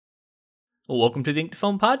Welcome to the Ink to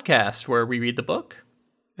Film podcast, where we read the book.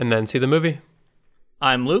 And then see the movie.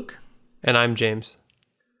 I'm Luke. And I'm James.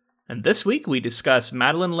 And this week we discuss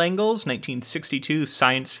Madeleine L'Engle's 1962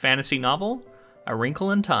 science fantasy novel, A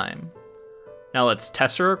Wrinkle in Time. Now let's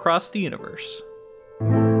test her across the universe.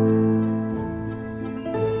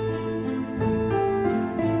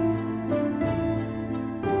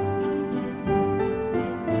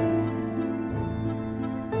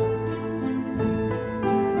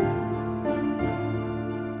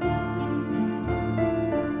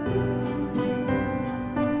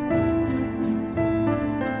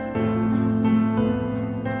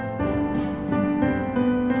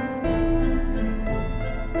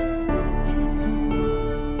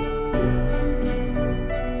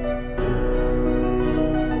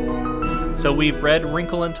 So we've read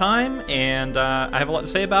Wrinkle in Time, and I have a lot to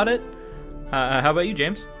say about it. How about you,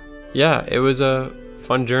 James? Yeah, it was a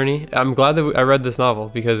fun journey. I'm glad that I read this novel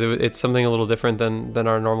because it's something a little different than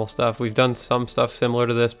our normal stuff. We've done some stuff similar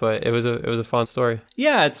to this, but it was a fun story.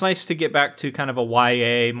 Yeah, it's nice to get back to kind of a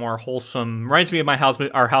YA, more wholesome. Reminds me of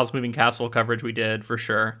our Howl's Moving Castle coverage we did, for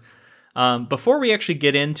sure. Before we actually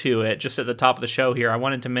get into it, just at the top of the show here, I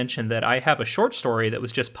wanted to mention that I have a short story that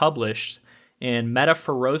was just published in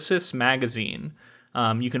Metaphorosis magazine.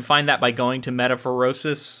 You can find that by going to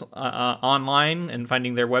Metaphorosis online and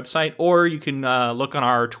finding their website, or you can look on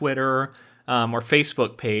our Twitter or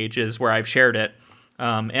Facebook page is where I've shared it.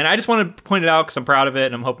 And I just want to point it out because I'm proud of it,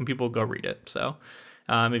 and I'm hoping people will go read it. So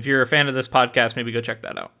if you're a fan of this podcast, maybe go check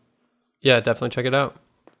that out. Yeah, definitely check it out.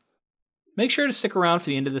 Make sure to stick around for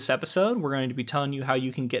the end of this episode. We're going to be telling you how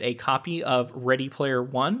you can get a copy of Ready Player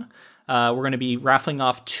One. We're going to be raffling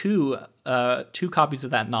off two copies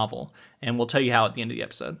of that novel, and we'll tell you how at the end of the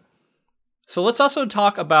episode. So let's also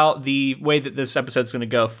talk about the way that this episode is going to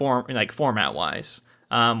go format-wise.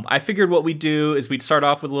 I figured what we'd do is we'd start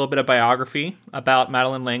off with a little bit of biography about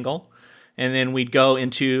Madeleine L'Engle, and then we'd go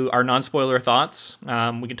into our non-spoiler thoughts.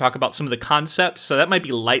 We can talk about some of the concepts, so that might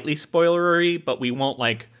be lightly spoilery, but we won't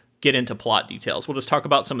get into plot details. We'll just talk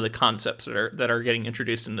about some of the concepts that are getting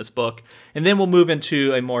introduced in this book. And then we'll move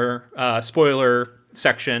into a more spoiler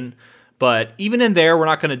section. But even in there, we're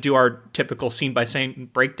not going to do our typical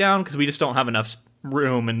scene-by-scene breakdown because we just don't have enough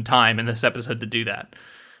room and time in this episode to do that.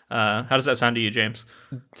 How does that sound to you, James?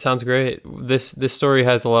 Sounds great. This story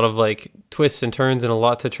has a lot of twists and turns and a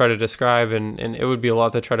lot to try to describe, and it would be a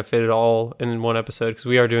lot to try to fit it all in one episode because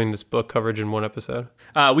we are doing this book coverage in one episode.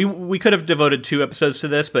 We could have devoted 2 episodes to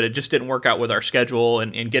this, but it just didn't work out with our schedule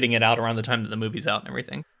and getting it out around the time that the movie's out and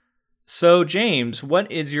everything. So, James,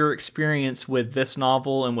 what is your experience with this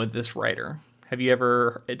novel and with this writer? Had you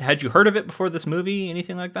heard of it before this movie?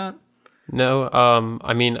 Anything like that? No,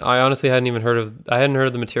 I mean, I honestly hadn't heard of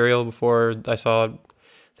the material before I saw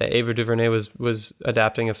that Ava DuVernay was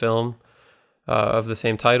adapting a film of the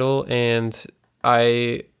same title, and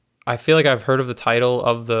I feel like I've heard of the title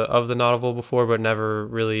of the novel before, but never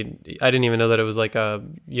really. I didn't even know that it was like a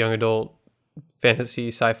young adult fantasy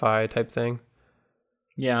sci-fi type thing.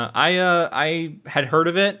 Yeah, I had heard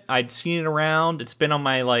of it. I'd seen it around. It's been on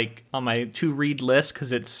my to read list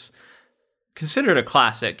because it's considered a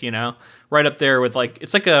classic, right up there with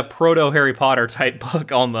it's like a proto Harry Potter type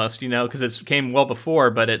book almost, because it came well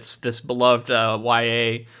before, but it's this beloved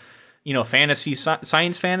YA, fantasy,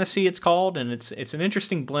 science fantasy it's called, and it's an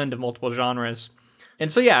interesting blend of multiple genres.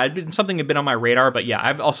 And so yeah, something had been on my radar, but yeah,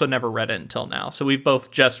 I've also never read it until now. So we've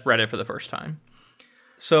both just read it for the first time.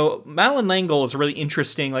 So Madeleine L'Engle is really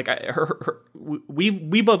interesting.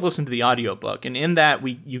 We both listened to the audiobook, and in that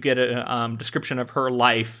you get a description of her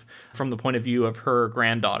life from the point of view of her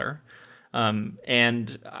granddaughter,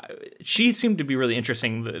 and she seemed to be really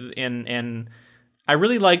interesting. And I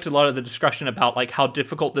really liked a lot of the discussion about how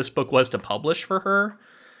difficult this book was to publish for her,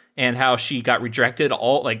 and how she got rejected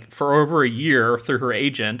for over a year through her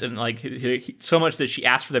agent, and so much that she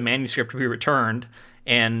asked for the manuscript to be returned,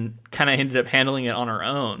 and kind of ended up handling it on her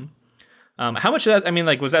own. How much of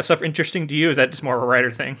that, was that stuff interesting to you? Is that just more of a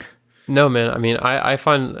writer thing? No, man. I mean, I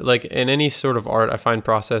find in any sort of art, I find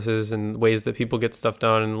processes and ways that people get stuff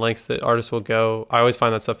done and lengths that artists will go. I always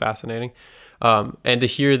find that stuff fascinating. And to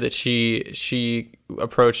hear that she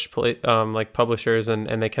approached publishers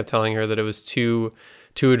and they kept telling her that it was too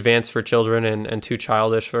advanced for children and too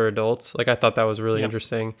childish for adults. I thought that was really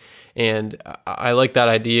interesting. And I like that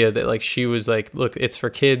idea that she was look, it's for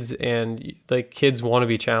kids and kids want to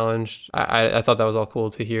be challenged. I thought that was all cool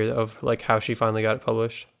to hear of how she finally got it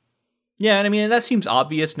published. Yeah, and that seems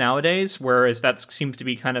obvious nowadays, whereas that seems to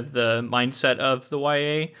be kind of the mindset of the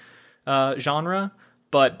YA genre.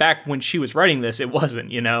 But back when she was writing this, it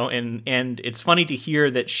wasn't, and it's funny to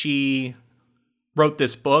hear that she wrote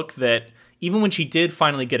this book that even when she did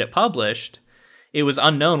finally get it published, it was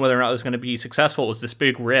unknown whether or not it was going to be successful. It was this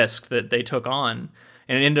big risk that they took on,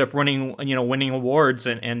 and it ended up winning awards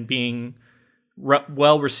and being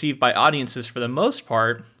well received by audiences for the most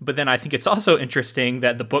part. But then I think it's also interesting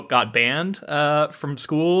that the book got banned from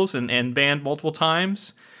schools and banned multiple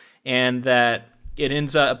times, and that it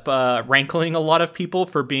ends up rankling a lot of people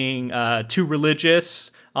for being too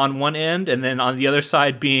religious on one end, and then on the other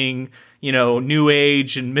side being, New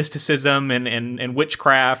Age and mysticism and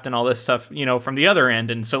witchcraft and all this stuff, from the other end.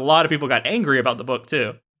 And so a lot of people got angry about the book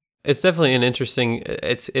too. It's definitely an interesting.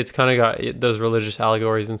 It's kind of got those religious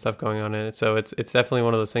allegories and stuff going on in it. So it's definitely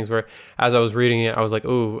one of those things where, as I was reading it, I was like,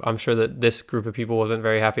 "Ooh, I'm sure that this group of people wasn't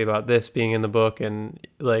very happy about this being in the book," and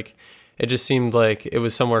like, it just seemed like it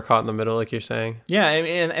was somewhere caught in the middle, like you're saying. Yeah,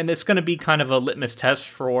 and it's going to be kind of a litmus test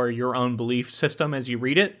for your own belief system as you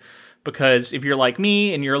read it, because if you're like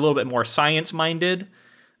me and you're a little bit more science minded,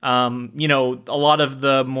 a lot of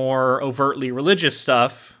the more overtly religious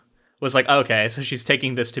stuff was like, okay, so she's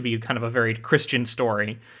taking this to be kind of a very Christian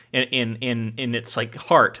story in its like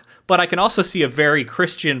heart. But I can also see a very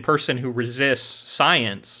Christian person who resists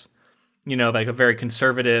science, like a very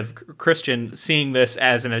conservative Christian, seeing this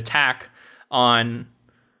as an attack on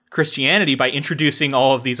Christianity by introducing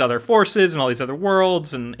all of these other forces and all these other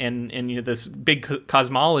worlds and this big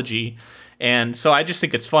cosmology. And so I just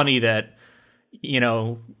think it's funny that,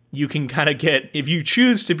 you can kind of if you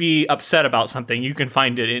choose to be upset about something, you can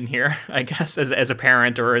find it in here, I guess, as a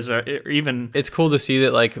parent or even. It's cool to see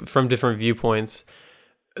that, like, from different viewpoints,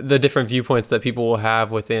 the different viewpoints that people will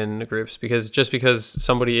have within groups, because just because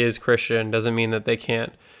somebody is Christian doesn't mean that they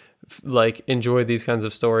can't like enjoy these kinds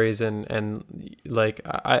of stories and like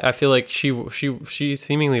I feel like she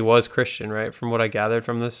seemingly was Christian, right, from what I gathered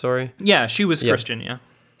from this story. Yeah, she was Christian, yeah.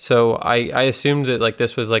 So I assumed that like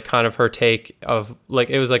this was like kind of her take of like,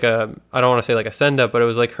 it was like I don't want to say like a send up, but it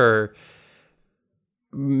was like her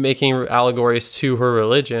making allegories to her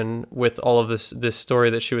religion with all of this story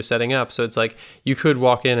that she was setting up. So it's like you could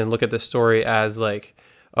walk in and look at this story as like,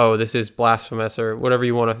 oh, this is blasphemous or whatever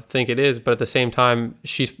you want to think it is, but at the same time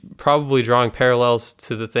she's probably drawing parallels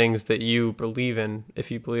to the things that you believe in, if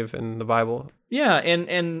you believe in the Bible. Yeah,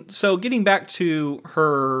 and so getting back to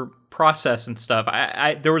her process and stuff,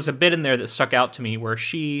 I there was a bit in there that stuck out to me where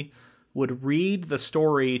she would read the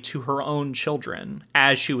story to her own children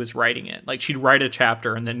as she was writing it. Like, she'd write a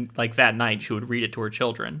chapter and then like that night she would read it to her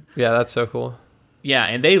children. Yeah, that's so cool. Yeah,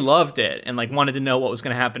 and they loved it and like wanted to know what was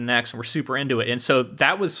going to happen next and were super into it. And so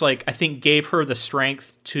that was like, I think, gave her the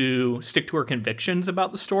strength to stick to her convictions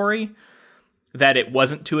about the story, that it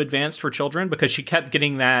wasn't too advanced for children, because she kept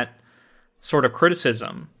getting that sort of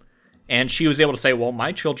criticism. And she was able to say, well,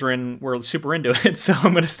 my children were super into it, so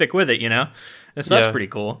I'm going to stick with it, And so that's pretty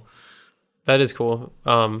cool. That is cool.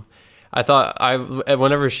 I thought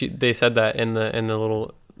whenever they said that in the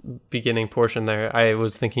little beginning portion there, I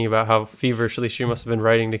was thinking about how feverishly she must have been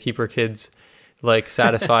writing to keep her kids like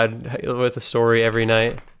satisfied with the story every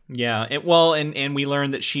night. Yeah. And we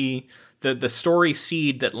learned that the story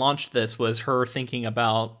seed that launched this was her thinking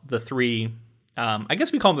about the three, I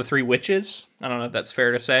guess we call them the three witches. I don't know if that's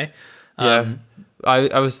fair to say. Yeah.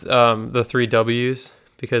 I was the three W's,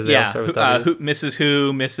 because they all start with W. Mrs.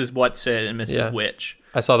 Who, Mrs. What's It, and Mrs. Witch.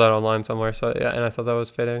 I saw that online somewhere, so yeah, and I thought that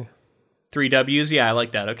was fitting. Three W's, yeah, I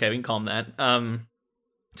like that. Okay, we can call them that.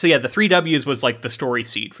 So yeah, the three W's was like the story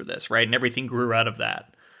seed for this, right? And everything grew out of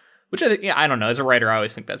that. Which I think, I don't know. As a writer, I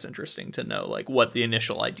always think that's interesting to know, like, what the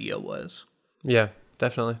initial idea was. Yeah,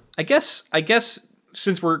 definitely. I guess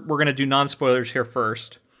since we're gonna do non-spoilers here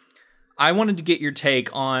first, I wanted to get your take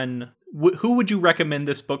on who would you recommend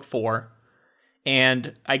this book for,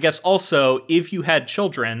 and I guess also if you had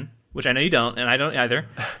children, which I know you don't, and I don't either,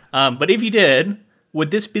 but if you did,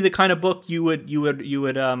 would this be the kind of book you would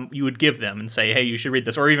give them and say, hey, you should read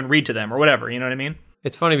this, or even read to them, or whatever? You know what I mean?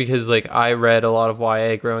 It's funny because like I read a lot of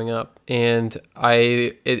YA growing up, and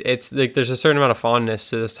it's like there's a certain amount of fondness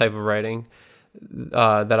to this type of writing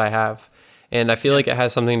that I have, and I feel like it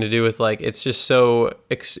has something to do with like it's just so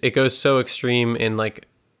it goes so extreme in like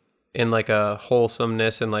a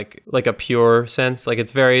wholesomeness and like a pure sense. Like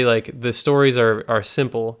it's very like the stories are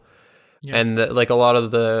simple, and like a lot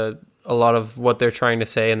of what they're trying to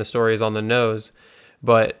say in the story is on the nose.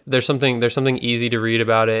 But there's something easy to read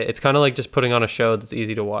about it. It's kind of like just putting on a show that's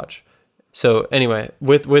easy to watch. So anyway,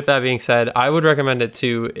 with that being said, I would recommend it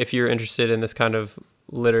too if you're interested in this kind of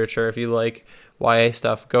literature. If you like YA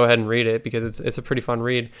stuff, go ahead and read it because it's a pretty fun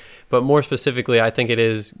read. But more specifically, I think it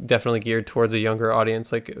is definitely geared towards a younger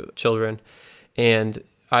audience, like children. And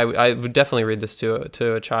I would definitely read this to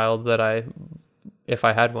a child if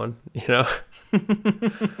I had one,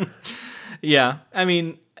 Yeah, I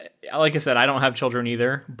mean, like I said, I don't have children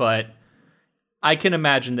either, but I can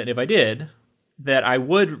imagine that if I did, that I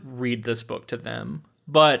would read this book to them.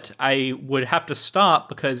 But I would have to stop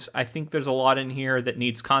because I think there's a lot in here that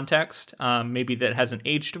needs context, maybe that hasn't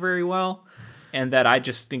aged very well, and that I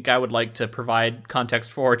just think I would like to provide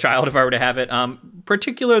context for a child if I were to have it.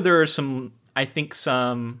 Particular, there are some, I think,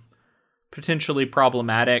 some potentially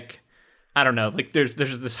problematic. I don't know, like there's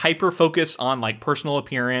this hyper focus on like personal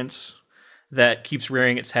appearance that keeps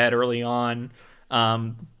rearing its head early on.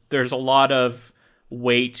 There's a lot of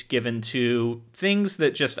weight given to things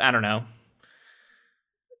that just, I don't know.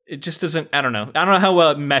 It just doesn't, I don't know how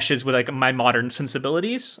well it meshes with like my modern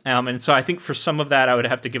sensibilities. And so I think for some of that, I would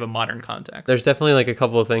have to give a modern context. There's definitely like a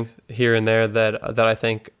couple of things here and there that I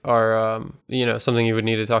think are, something you would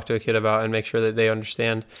need to talk to a kid about and make sure that they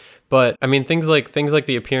understand. But I mean, things like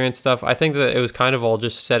the appearance stuff, I think that it was kind of all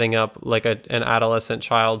just setting up like an adolescent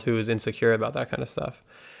child who was insecure about that kind of stuff.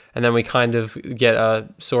 And then we kind of get a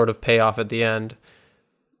sort of payoff at the end.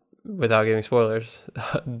 Without giving spoilers,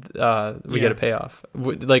 we get a payoff.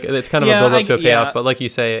 Like it's kind of a build up to a payoff, but like you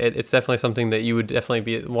say, it's definitely something that you would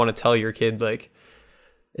definitely want to tell your kid, like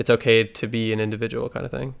it's okay to be an individual kind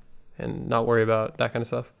of thing, and not worry about that kind of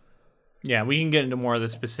stuff. Yeah, we can get into more of the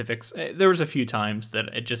specifics. There was a few times that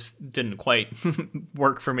it just didn't quite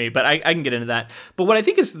work for me, but I can get into that. But what I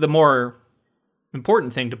think is the more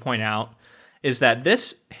important thing to point out is that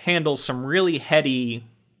this handles some really heady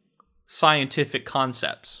scientific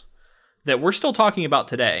concepts that we're still talking about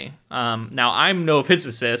today. Now, I'm no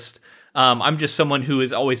physicist. I'm just someone who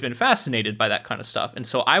has always been fascinated by that kind of stuff. And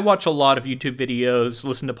so I watch a lot of YouTube videos,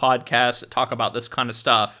 listen to podcasts that talk about this kind of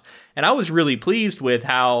stuff. And I was really pleased with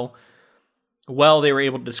how well they were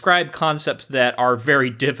able to describe concepts that are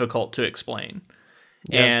very difficult to explain.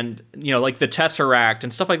 Yeah. And, like the Tesseract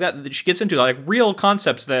and stuff like that she gets into, like real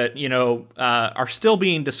concepts that, are still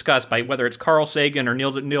being discussed by whether it's Carl Sagan or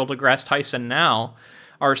Neil deGrasse Tyson now,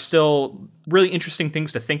 are still really interesting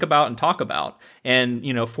things to think about and talk about, and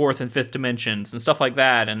fourth and fifth dimensions and stuff like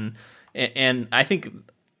that, and I think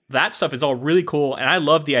that stuff is all really cool, and I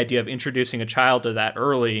love the idea of introducing a child to that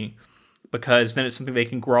early, because then it's something they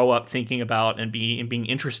can grow up thinking about and being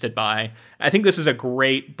interested by. I think this is a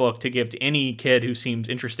great book to give to any kid who seems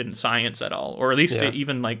interested in science at all, or at least to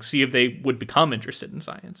even like see if they would become interested in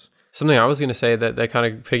science. Something I was going to say that kind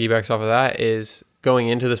of piggybacks off of that is, going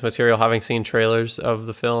into this material, having seen trailers of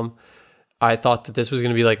the film, I thought that this was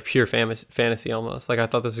going to be like pure fantasy almost. Like I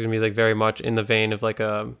thought this was going to be like very much in the vein of like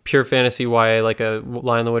a pure fantasy YA, like a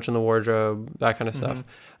Lion, the Witch, and the Wardrobe, that kind of stuff.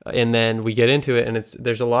 And then we get into it, and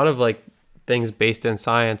there's a lot of like things based in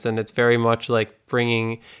science, and it's very much like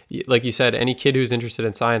bringing, like you said, any kid who's interested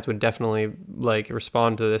in science would definitely like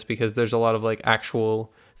respond to this, because there's a lot of like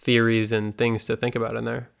actual theories and things to think about in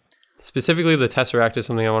there. Specifically, the Tesseract is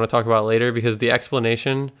something I want to talk about later, because the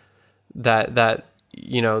explanation that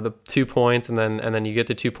the 2 points and then you get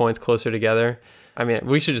the 2 points closer together. I mean,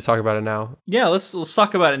 we should just talk about it now. Yeah, let's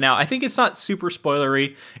talk about it now. I think it's not super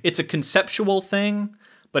spoilery. It's a conceptual thing,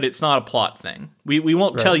 but it's not a plot thing. We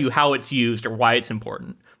won't tell you how it's used or why it's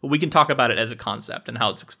important, but we can talk about it as a concept and how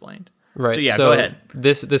it's explained. Right. So yeah, go ahead.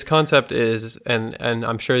 This concept is, and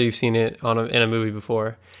I'm sure you've seen it in a movie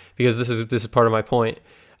before, because this is part of my point.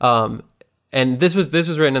 And this was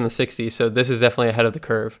written in the 60s, so this is definitely ahead of the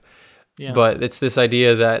curve. Yeah. But it's this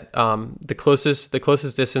idea that the closest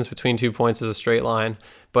distance between 2 points is a straight line,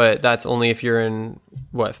 but that's only if you're in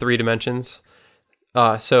 3 dimensions.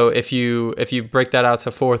 So if you break that out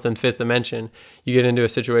to fourth and fifth dimension, you get into a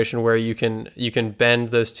situation where you can bend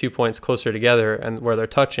those 2 points closer together, and where they're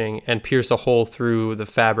touching, and pierce a hole through the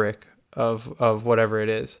fabric of whatever it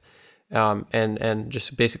is. And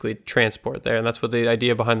just basically transport there. And that's what the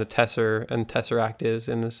idea behind the Tesseract is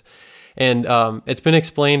in this. And it's been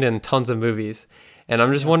explained in tons of movies. And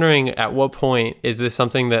I'm just wondering, at what point is this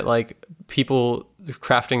something that like people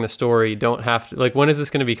crafting the story don't have to, like, when is this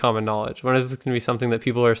going to be common knowledge? When is this going to be something that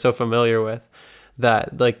people are so familiar with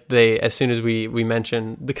that like they, as soon as we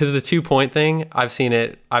mention, because of the 2 point thing, I've seen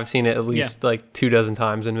it at least like 24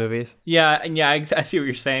 times in movies. Yeah, I see what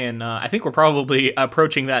you're saying. I think we're probably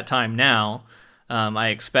approaching that time now. I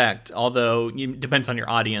expect, although it depends on your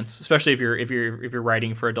audience, especially if you're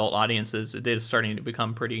writing for adult audiences, it is starting to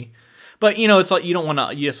become pretty. But it's like you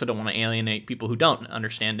also don't want to alienate people who don't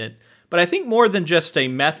understand it. But I think more than just a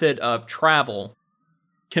method of travel,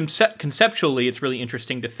 conceptually, it's really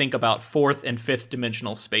interesting to think about fourth and fifth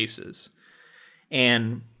dimensional spaces.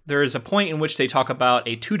 And there is a point in which they talk about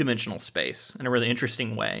a 2-dimensional space in a really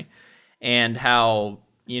interesting way, and how,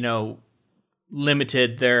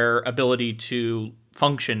 limited their ability to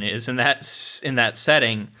function is in that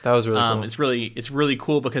setting. That was really cool. It's really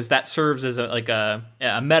cool because that serves as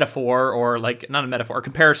a metaphor, or like not a metaphor, a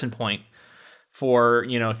comparison point for,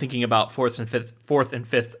 you know, thinking about fourth and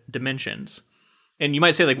fifth dimensions. And you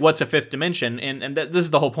might say, like, what's a fifth dimension? And this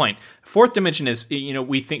is the whole point. Fourth dimension is, you know,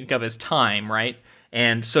 we think of as time, right?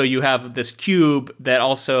 And so you have this cube that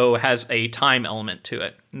also has a time element to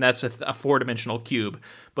it, and that's a four-dimensional cube.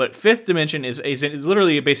 But fifth dimension is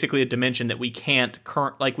literally basically a dimension that we can't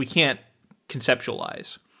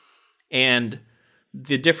conceptualize. And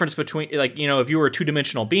the difference between, like, you know, if you were a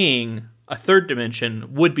two-dimensional being, a third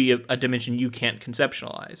dimension would be a dimension you can't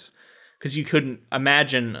conceptualize, because you couldn't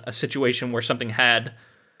imagine a situation where something had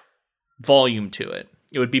volume to it.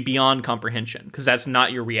 It would be beyond comprehension, because that's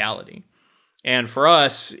not your reality. And for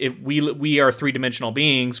us, if we are three-dimensional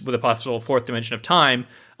beings with a possible fourth dimension of time,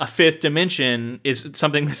 a fifth dimension is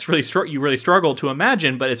something that's you really struggle to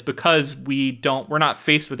imagine, but it's because we're not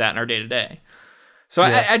faced with that in our day-to-day. So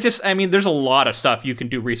yeah. I mean, there's a lot of stuff you can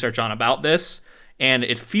do research on about this, and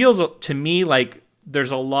it feels to me like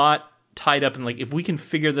there's a lot tied up in, like, if we can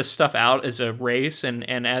figure this stuff out as a race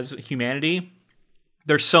and as humanity,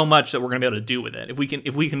 there's so much that we're going to be able to do with it.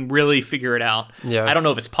 If we can really figure it out. Yeah. I don't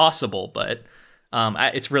know if it's possible, but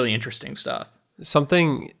it's really interesting stuff.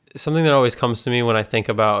 Something that always comes to me when I think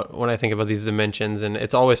about these dimensions, and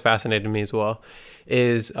it's always fascinated me as well,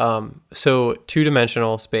 is so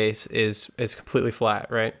two-dimensional space is completely flat,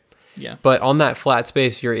 right? Yeah. But on that flat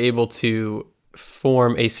space, you're able to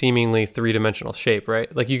form a seemingly three-dimensional shape,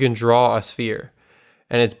 right? Like, you can draw a sphere,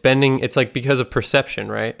 and it's bending. It's like because of perception,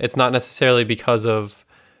 right? It's not necessarily because of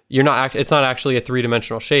it's not actually a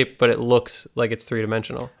three-dimensional shape, but it looks like it's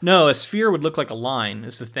three-dimensional. No, a sphere would look like a line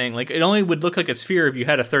is the thing. Like, it only would look like a sphere if you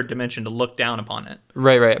had a third dimension to look down upon it.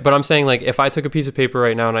 Right. But I'm saying, like, if I took a piece of paper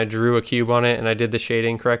right now and I drew a cube on it and I did the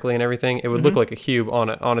shading correctly and everything, it would look like a cube on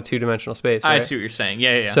a two-dimensional space, right? I see what you're saying.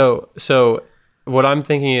 Yeah. So what I'm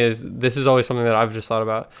thinking is, this is always something that I've just thought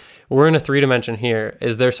about. We're in a three-dimension here.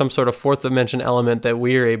 Is there some sort of fourth dimension element that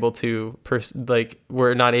we are able to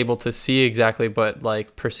we're not able to see exactly, but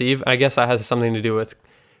like perceive? I guess that has something to do with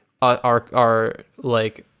our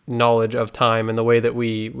like knowledge of time and the way that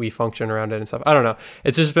we function around it and stuff. I don't know.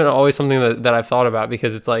 It's just been always something that I've thought about,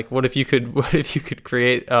 because it's like, what if you could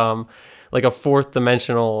create like a fourth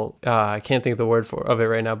dimensional, I can't think of the word of it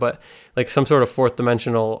right now, but like some sort of fourth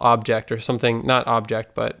dimensional object or something, not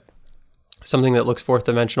object, but something that looks fourth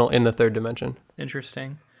dimensional in the third dimension.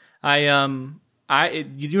 Interesting. You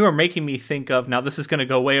are making me think of, now this is going to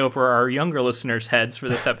go way over our younger listeners' heads for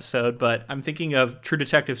this episode, but I'm thinking of True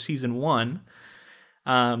Detective Season 1,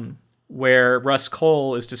 where Russ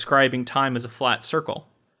Cole is describing time as a flat circle.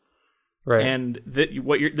 Right. And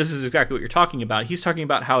this is exactly what you're talking about. He's talking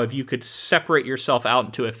about how if you could separate yourself out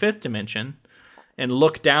into a fifth dimension and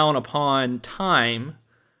look down upon time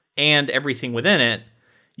and everything within it,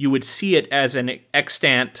 you would see it as an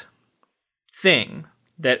extant thing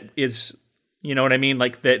that is, you know what I mean?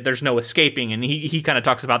 Like, that there's no escaping. And he kind of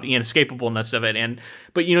talks about the inescapableness of it.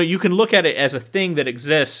 But you know, you can look at it as a thing that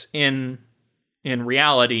exists in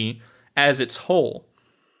reality as its whole.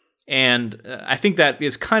 And I think that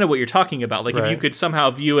is kind of what you're talking about. Like, right. If you could somehow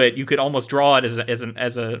view it, you could almost draw it as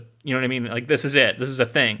a you know what I mean? Like, this is it. This is a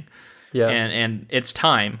thing. Yeah. And it's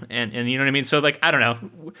time. And you know what I mean? So, like, I don't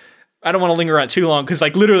know. I don't want to linger on too long, because,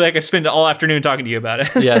 like, literally I could spend all afternoon talking to you about it.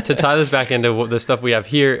 Yeah, to tie this back into the stuff we have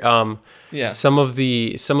here, yeah. Some of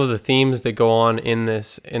the themes that go on in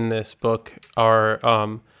this book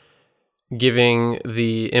are giving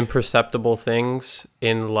the imperceptible things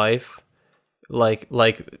in life, like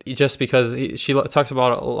just because she talks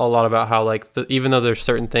about a lot about how, like, even though there's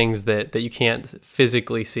certain things that you can't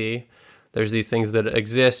physically see, there's these things that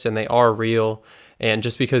exist and they are real. And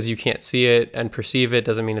just because you can't see it and perceive it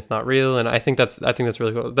doesn't mean it's not real. And I think that's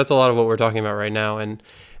really cool. That's a lot of what we're talking about right now. And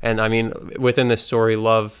I mean, within this story,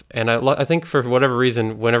 love, and I think for whatever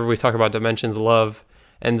reason, whenever we talk about dimensions, love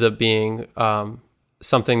ends up being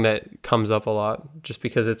something that comes up a lot, just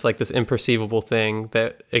because it's like this imperceivable thing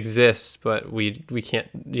that exists, but we can't,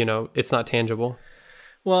 you know, it's not tangible.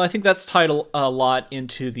 Well, I think that's tied a lot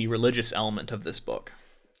into the religious element of this book.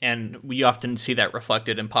 And we often see that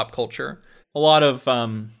reflected in pop culture. A lot of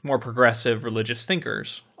more progressive religious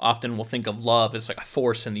thinkers often will think of love as like a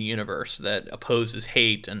force in the universe that opposes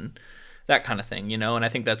hate and that kind of thing, you know? And I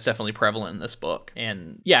think that's definitely prevalent in this book.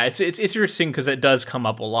 And yeah, it's interesting because it does come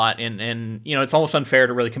up a lot. And you know, it's almost unfair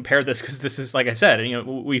to really compare this, because this is, like I said, you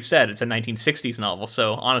know, we've said it's a 1960s novel.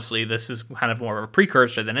 So honestly, this is kind of more of a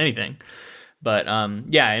precursor than anything. But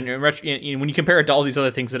yeah, and when you compare it to all these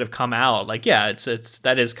other things that have come out, like yeah, it's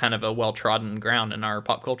that is kind of a well trodden ground in our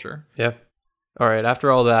pop culture. Yeah. All right.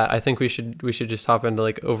 After all that, I think we should just hop into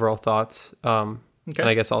like overall thoughts. Okay. And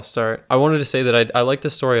I guess I'll start. I wanted to say that I like the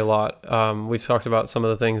story a lot. We've talked about some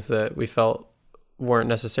of the things that we felt weren't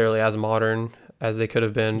necessarily as modern as they could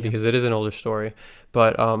have been because it is an older story.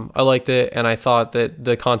 But I liked it, and I thought that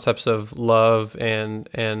the concepts of love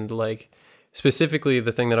and like specifically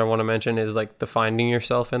the thing that I want to mention is like the finding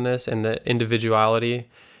yourself in this and the individuality.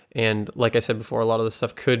 And like I said before, a lot of the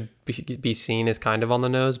stuff could be seen as kind of on the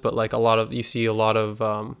nose, but like you see a lot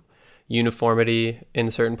of uniformity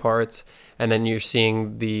in certain parts, and then you're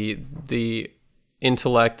seeing the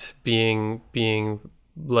intellect being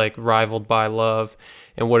like rivaled by love,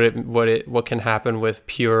 and what can happen with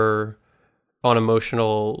pure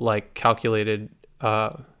unemotional, like calculated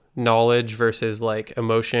knowledge versus like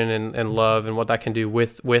emotion and love, and what that can do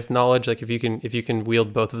with knowledge, like if you can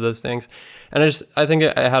wield both of those things. And I think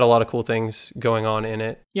it had a lot of cool things going on in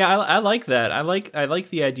it. Yeah, I like that. I like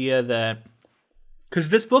the idea that, because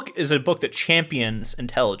this book is a book that champions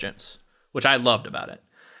intelligence, which I loved about it,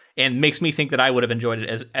 and makes me think that I would have enjoyed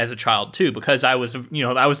it as a child too, because I was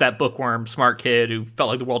that bookworm smart kid who felt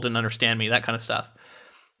like the world didn't understand me, that kind of stuff.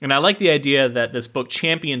 And I like the idea that this book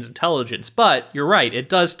champions intelligence, but you're right, it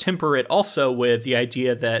does temper it also with the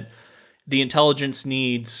idea that the intelligence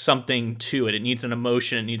needs something to it. It needs an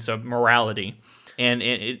emotion, it needs a morality. And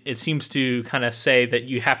it seems to kind of say that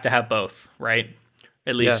you have to have both, right?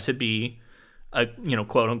 At least to be a,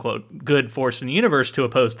 quote unquote, good force in the universe to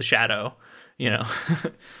oppose the shadow,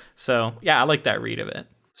 So yeah, I like that read of it.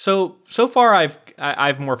 So far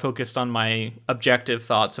I've more focused on my objective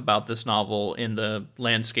thoughts about this novel in the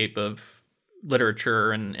landscape of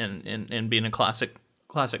literature and being a classic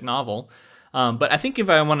novel. But I think if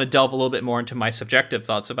I want to delve a little bit more into my subjective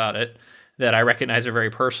thoughts about it, that I recognize are very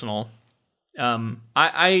personal,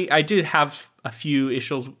 I did have a few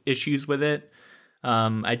issues with it.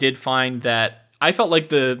 I did find that I felt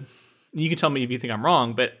like you can tell me if you think I'm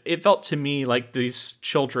wrong, but it felt to me like these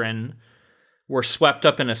children were swept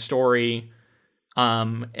up in a story,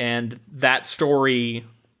 and that story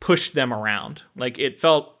pushed them around. Like it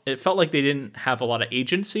felt like they didn't have a lot of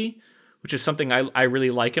agency, which is something I really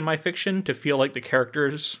like in my fiction, to feel like the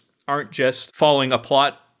characters aren't just following a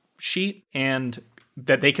plot sheet and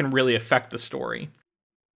that they can really affect the story.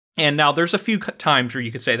 And now there's a few times where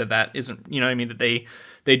you could say that isn't, that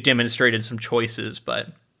they demonstrated some choices, but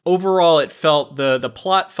overall, it felt the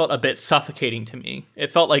plot felt a bit suffocating to me.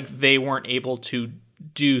 It felt like they weren't able to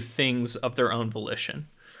do things of their own volition.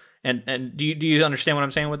 And do you understand what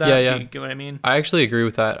I'm saying with that? Yeah. Do you get what I mean? I actually agree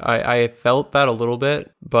with that. I felt that a little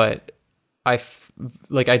bit, but I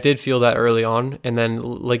did feel that early on. And then,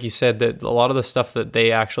 like you said, that a lot of the stuff that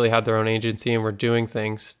they actually had their own agency and were doing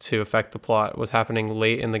things to affect the plot was happening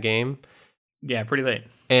late in the game. Yeah, pretty late.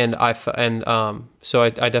 And so I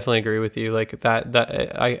definitely agree with you. Like that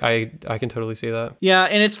I can totally see that. Yeah,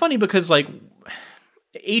 and it's funny because like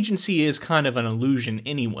agency is kind of an illusion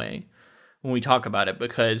anyway when we talk about it,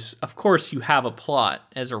 because of course you have a plot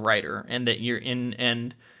as a writer, and that you're in,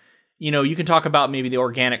 and you can talk about maybe the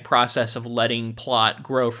organic process of letting plot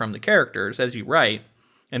grow from the characters as you write,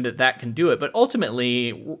 and that can do it. But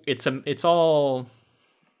ultimately, it's all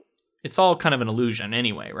kind of an illusion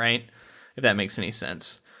anyway, right? If that makes any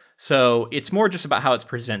sense. So it's more just about how it's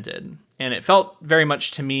presented. And it felt very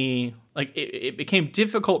much to me like it became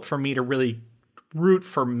difficult for me to really root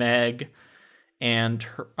for Meg and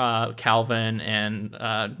Calvin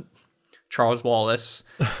and Charles Wallace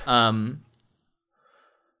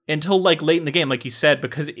until like late in the game, like you said,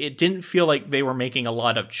 because it didn't feel like they were making a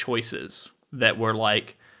lot of choices that were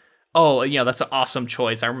like, oh, that's an awesome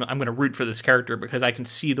choice. I'm going to root for this character because I can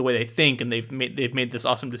see the way they think, and they've made this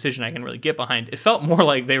awesome decision I can really get behind. It felt more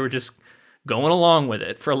like they were just going along with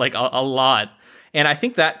it for like a lot. And I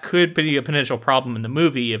think that could be a potential problem in the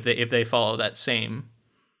movie if they follow that same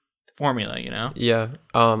formula, Yeah.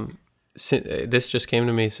 This just came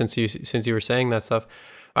to me since you were saying that stuff.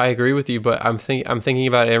 I agree with you, but I'm thinking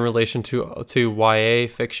about it in relation to YA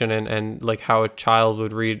fiction and like how a child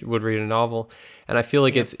would read a novel. And I feel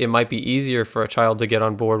like it might be easier for a child to get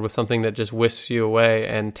on board with something that just whisks you away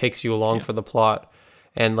and takes you along for the plot.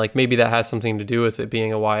 And like maybe that has something to do with it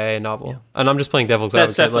being a YA novel. Yeah. And I'm just playing devil's advocate.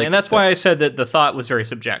 That's definitely, and that's why I said that the thought was very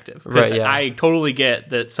subjective. Right, yeah. I totally get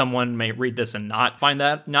that someone may read this and not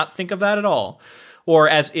think of that at all. Or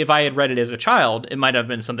as if I had read it as a child, it might have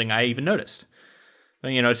been something I even noticed.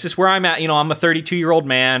 It's just where I'm at. I'm a 32-year-old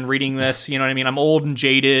man reading this. You know what I mean? I'm old and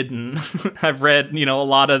jaded, and I've read, a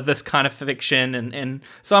lot of this kind of fiction, and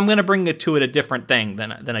so I'm going to bring it to it a different thing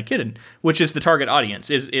than a kid, which is the target audience.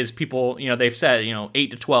 Is people, they've said,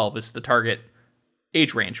 8 to 12 is the target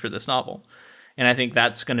age range for this novel, and I think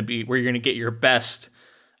that's going to be where you're going to get your best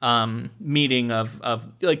meeting of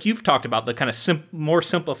like you've talked about, the kind of more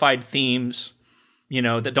simplified themes,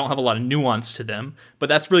 that don't have a lot of nuance to them, but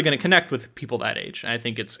that's really going to connect with people that age. I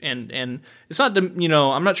think it's, and it's not,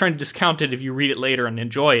 I'm not trying to discount it if you read it later and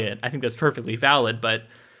enjoy it. I think that's perfectly valid, but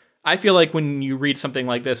I feel like when you read something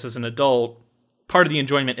like this as an adult, part of the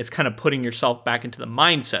enjoyment is kind of putting yourself back into the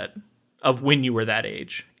mindset of when you were that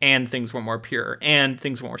age, and things were more pure, and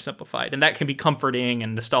things were more simplified, and that can be comforting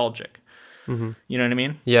and nostalgic. Mm-hmm. You know what I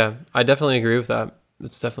mean? Yeah, I definitely agree with that.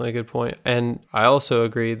 It's definitely a good point. And I also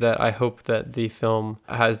agree that I hope that the film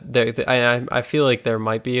has, I feel like there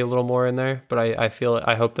might be a little more in there, but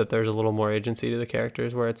I hope that there's a little more agency to the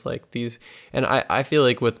characters, where it's like these, and I feel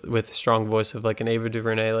like with strong voice of like an Ava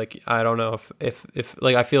DuVernay, like, I don't know if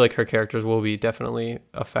like, I feel like her characters will be definitely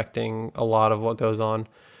affecting a lot of what goes on.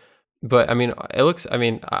 But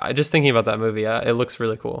I just thinking about that movie, it looks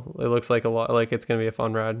really cool. It looks like a lot, like it's going to be a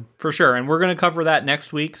fun ride. For sure. And we're going to cover that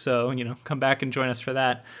next week. So, come back and join us for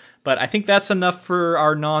that. But I think that's enough for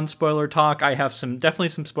our non-spoiler talk. I have definitely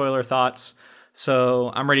some spoiler thoughts. So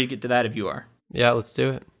I'm ready to get to that if you are. Yeah, let's do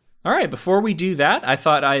it. All right. Before we do that, I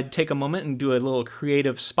thought I'd take a moment and do a little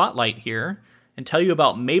creative spotlight here and tell you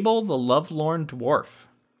about Mabel the Lovelorn Dwarf.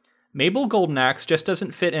 Mabel Goldenaxe just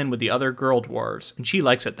doesn't fit in with the other girl dwarves, and she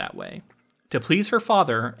likes it that way. To please her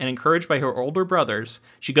father, and encouraged by her older brothers,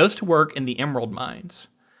 she goes to work in the emerald mines.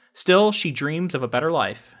 Still, she dreams of a better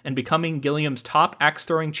life, and becoming Gilliam's top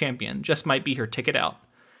axe-throwing champion just might be her ticket out.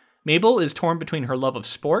 Mabel is torn between her love of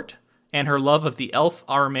sport and her love of the elf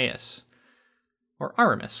Aramis.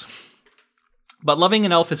 But loving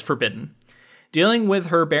an elf is forbidden. Dealing with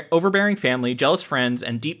her overbearing family, jealous friends,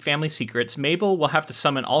 and deep family secrets, Mabel will have to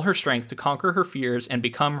summon all her strength to conquer her fears and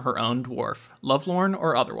become her own dwarf, lovelorn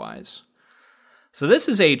or otherwise. So this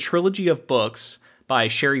is a trilogy of books by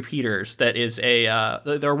Sherry Peters that is they're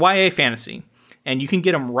YA fantasy, and you can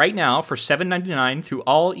get them right now for $7.99 through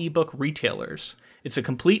all ebook retailers. It's a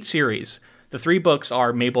complete series. The 3 books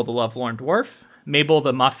are Mabel the Lovelorn Dwarf, Mabel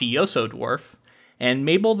the Mafioso Dwarf, and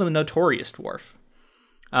Mabel the Notorious Dwarf.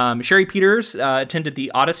 Sherry Peters attended the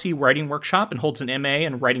Odyssey Writing Workshop and holds an MA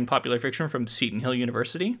in Writing Popular Fiction from Seton Hill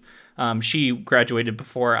University. She graduated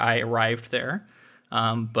before I arrived there,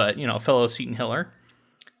 but, a fellow Seton Hiller.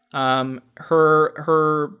 Her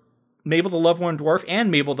Mabel the Lovelorn Dwarf and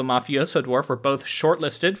Mabel the Mafioso Dwarf were both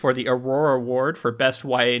shortlisted for the Aurora Award for Best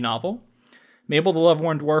YA Novel. Mabel the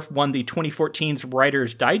Lovelorn Dwarf won the 2014's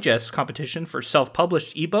Writer's Digest competition for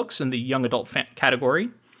self-published ebooks in the young adult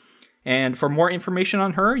category. And for more information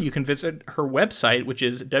on her, you can visit her website, which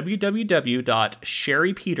is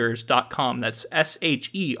www.sherrypeters.com. That's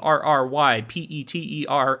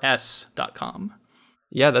SHERRYPETERS.com.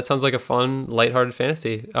 Yeah, that sounds like a fun, lighthearted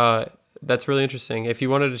fantasy. That's really interesting. If you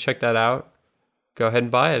wanted to check that out, go ahead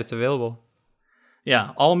and buy it. It's available.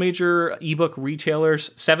 Yeah, all major ebook retailers,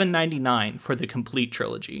 $7.99 for the complete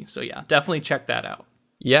trilogy. So yeah, definitely check that out.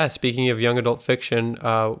 Yeah, speaking of young adult fiction,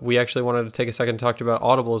 we actually wanted to take a second to talk about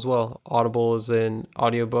Audible as well. Audible is an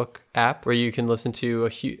audiobook app where you can listen to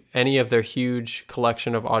any of their huge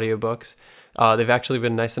collection of audiobooks. They've actually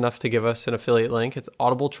been nice enough to give us an affiliate link. It's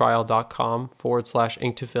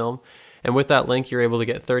audibletrial.com/ink2film. And with that link, you're able to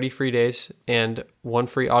get 30 free days and 1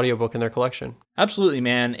 free audiobook in their collection. Absolutely,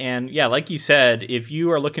 man. And yeah, like you said, if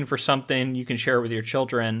you are looking for something you can share with your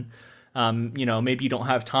children, maybe you don't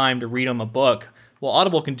have time to read them a book. Well,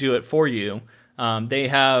 Audible can do it for you. They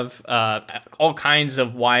have all kinds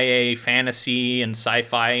of YA fantasy and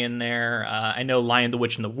sci-fi in there. I know Lion, the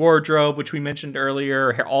Witch, and the Wardrobe, which we mentioned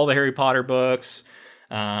earlier, all the Harry Potter books,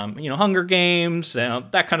 Hunger Games,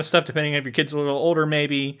 that kind of stuff, depending on if your kid's a little older,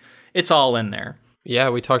 maybe. It's all in there. Yeah,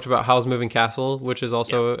 we talked about Howl's Moving Castle, which is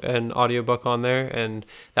also an audiobook on there. And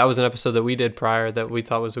that was an episode that we did prior that we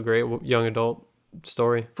thought was a great young adult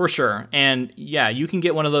story. For sure. And yeah, you can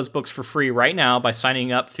get one of those books for free right now by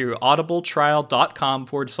signing up through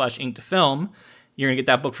audibletrial.com/ink2film. You're going to get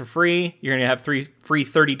that book for free. You're going to have free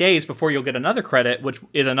 30 days before you'll get another credit, which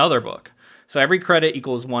is another book. So every credit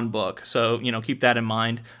equals 1 book. So, keep that in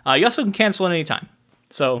mind. You also can cancel at any time.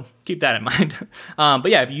 So keep that in mind.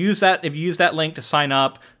 But yeah, if you use that link to sign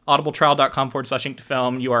up,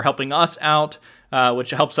 audibletrial.com/ink2film, you are helping us out, which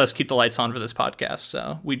helps us keep the lights on for this podcast.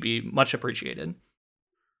 So we'd be much appreciated.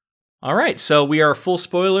 All right, so we are full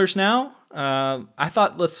spoilers now. I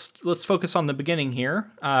thought let's focus on the beginning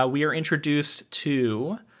here. We are introduced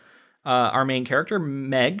to our main character,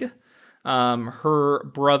 Meg, her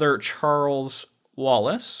brother Charles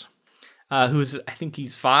Wallace, who's, I think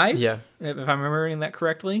he's 5, Yeah. if I'm remembering that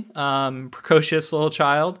correctly. Precocious little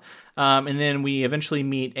child. And then we eventually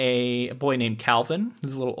meet a boy named Calvin,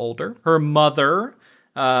 who's a little older. Her mother,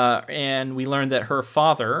 and we learn that her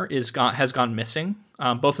father has gone missing.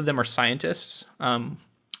 Both of them are scientists.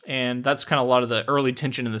 And that's kind of a lot of the early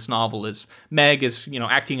tension in this novel is Meg is,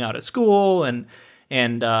 acting out at school and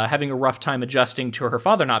having a rough time adjusting to her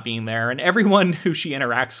father not being there. And everyone who she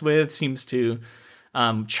interacts with seems to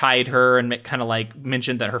chide her and kind of like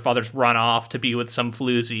mention that her father's run off to be with some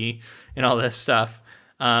floozy and all this stuff.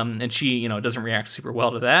 And she, doesn't react super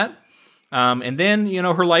well to that. And then,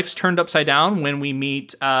 her life's turned upside down when we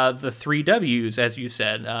meet the 3 W's, as you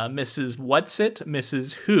said, Mrs. Whatsit,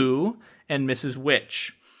 Mrs. Who, and Mrs.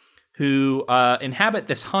 Witch, who inhabit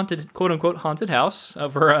this haunted, quote unquote, haunted house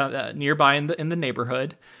over nearby in the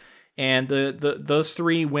neighborhood. And those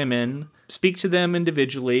 3 women speak to them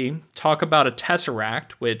individually, talk about a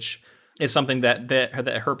tesseract, which is something that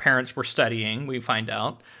her parents were studying, we find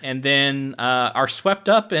out, and then are swept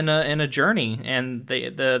up in a journey. And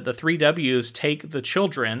the 3 W's take the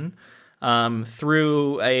children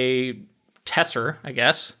through a tesser, I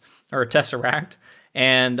guess, or a tesseract,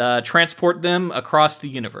 and transport them across the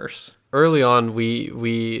universe. Early on,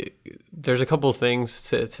 we there's a couple of things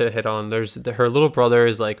to hit on. There's her little brother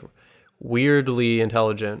is like weirdly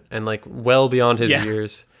intelligent and like well beyond his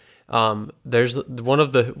years. There's one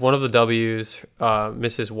of the W's,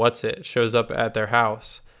 Mrs. Whatsit, shows up at their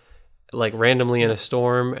house like randomly in a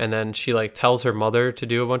storm, and then she like tells her mother to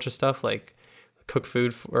do a bunch of stuff like cook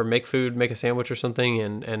food or make food, make a sandwich or something,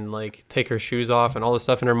 and like take her shoes off and all this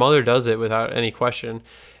stuff, and her mother does it without any question.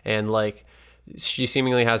 And like she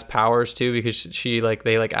seemingly has powers too, because she like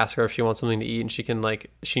they like ask her if she wants something to eat, and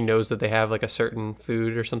she knows that they have like a certain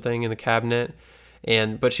food or something in the cabinet.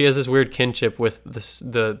 But she has this weird kinship with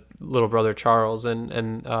the little brother Charles, and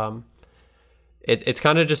it's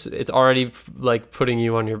kind of just, it's already like putting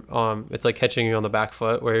you on your it's like catching you on the back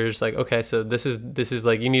foot, where you're just like, okay, so this is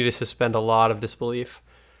like, you need to suspend a lot of disbelief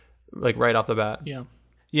like right off the bat.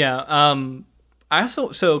 I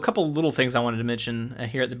also, so a couple little things I wanted to mention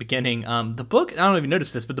here at the beginning. The book, I don't know if you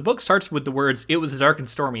noticed this, but the book starts with the words, "It was a dark and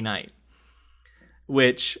stormy night,"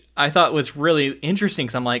 which I thought was really interesting,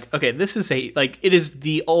 because I'm like, okay, this is it is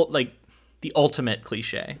the ultimate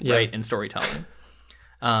cliche, right, in storytelling.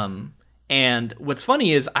 And what's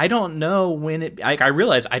funny is I don't know when I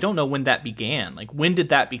realize I don't know when that began. Like, when did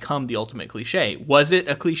that become the ultimate cliche? Was it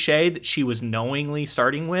a cliche that she was knowingly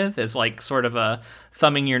starting with as like sort of a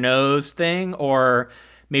thumbing your nose thing, or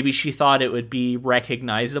maybe she thought it would be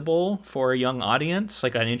recognizable for a young audience,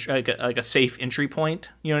 like a safe entry point?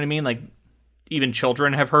 You know what I mean? Like, even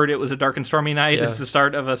children have heard it was a dark and stormy night as the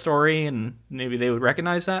start of a story, and maybe they would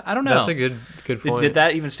recognize that. I don't know. That's a good point. Did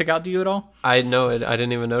that even stick out to you at all? I know it. I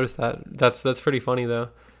didn't even notice that. That's pretty funny though.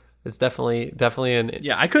 It's definitely an.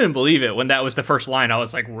 Yeah, I couldn't believe it when that was the first line. I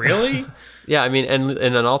was like, really? Yeah, I mean, and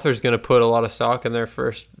an author's going to put a lot of stock in their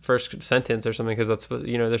first sentence or something, because that's,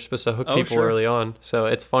 they're supposed to hook people early on. So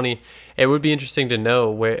it's funny. It would be interesting to know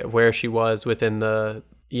where she was within the,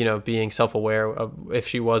 being self-aware of, if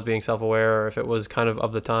she was being self-aware, or if it was kind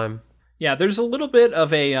of the time. Yeah, there's a little bit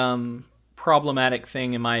of a problematic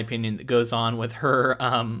thing, in my opinion, that goes on with her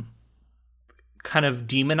kind of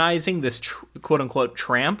demonizing this quote-unquote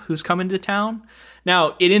tramp who's come into town.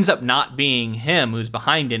 Now, it ends up not being him who's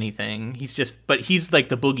behind anything. But he's like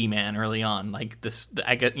the boogeyman early on, like this,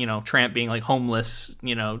 I get, tramp being like homeless,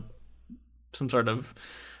 some sort of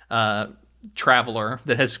traveler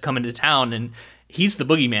that has come into town, and he's the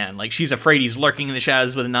boogeyman. Like, she's afraid he's lurking in the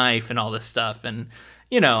shadows with a knife and all this stuff. And,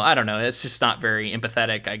 I don't know. It's just not very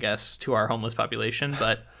empathetic, I guess, to our homeless population.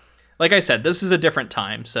 But like I said, this is a different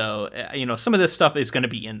time. So, some of this stuff is going to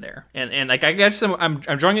be in there. And like, I guess I'm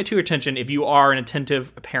drawing it to your attention if you are an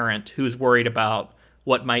attentive parent who is worried about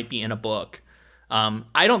what might be in a book.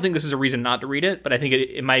 I don't think this is a reason not to read it, but I think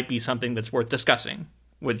it might be something that's worth discussing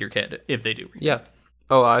with your kid if they do read it. Yeah.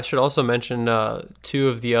 Oh, I should also mention the two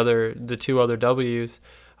other W's.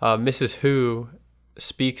 Mrs. Who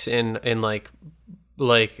speaks in like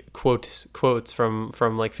quotes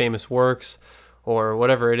from like famous works or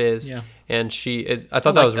whatever it is. Yeah. And I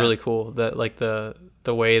thought that was really cool, that like the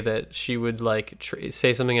way that she would like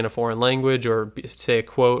say something in a foreign language, or say a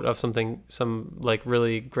quote of some like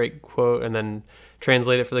really great quote, and then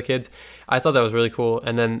translate it for the kids. I thought that was really cool.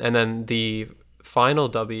 And then the final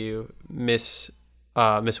W, Miss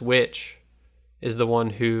Witch, is the one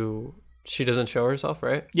who she doesn't show herself,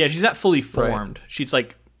 right? Yeah, she's not fully formed. Right. She's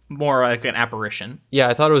like more like an apparition. Yeah,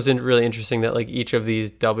 I thought it was really interesting that like each of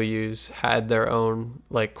these W's had their own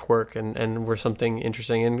like quirk and were something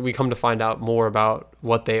interesting, and we come to find out more about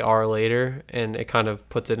what they are later, and it kind of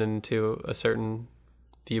puts it into a certain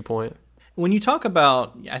viewpoint. When you talk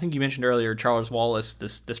about, I think you mentioned earlier, Charles Wallace,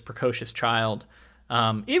 this precocious child,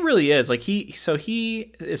 it really is like he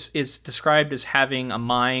is described as having a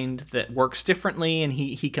mind that works differently, and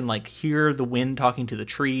he can like hear the wind talking to the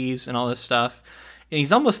trees and all this stuff. And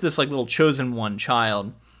he's almost this like little chosen one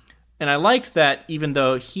child. And I liked that even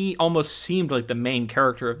though he almost seemed like the main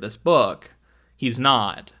character of this book, he's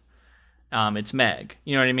not. It's Meg.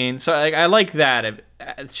 You know what I mean? So I like that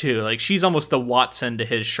too. Like she's almost the Watson to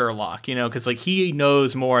his Sherlock, you know, because like he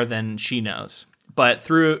knows more than she knows. But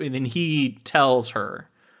then he tells her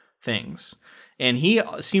things. And he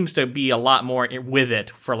seems to be a lot more with it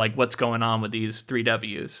for like what's going on with these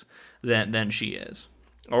 3Ws than she is.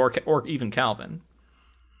 Or even Calvin.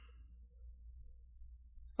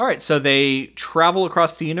 All right, so they travel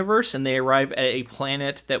across the universe and they arrive at a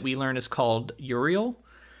planet that we learn is called Uriel.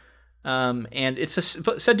 And it's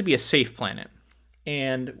said to be a safe planet.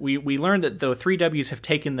 And we learned that the 3Ws have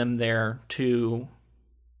taken them there to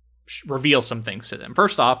reveal some things to them.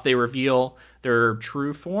 First off, they reveal their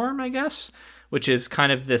true form, I guess, which is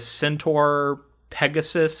kind of this centaur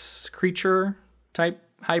Pegasus creature type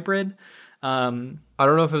hybrid. I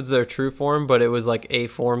don't know if it was their true form, but it was like a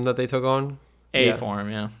form that they took on. Form,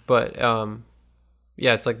 yeah. But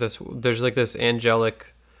yeah, it's like this. There's like this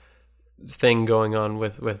angelic thing going on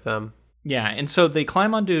with them. Yeah, and so they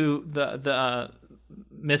climb onto the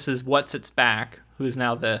Mrs. What's Its back, who is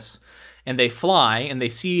now this, and they fly, and they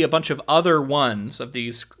see a bunch of other ones of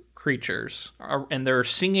these creatures, and they're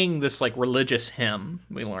singing this like religious hymn.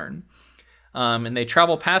 We learn, and they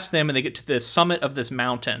travel past them, and they get to the summit of this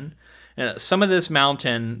mountain. And at some of this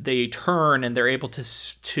mountain, they turn and they're able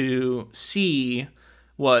to see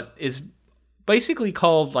what is basically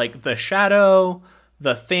called like the shadow,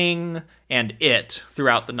 the thing, and it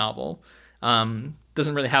throughout the novel.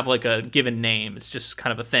 Doesn't really have like a given name. It's just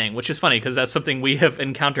kind of a thing, which is funny because that's something we have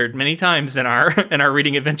encountered many times in our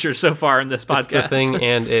reading adventures so far in this podcast. It's the thing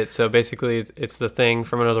and it. So basically, it's the thing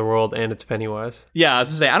from another world and it's Pennywise. Yeah, I was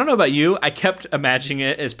gonna say, I don't know about you. I kept imagining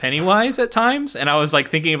it as Pennywise at times, and I was like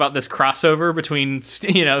thinking about this crossover between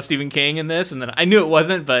Stephen King and this, and then I knew it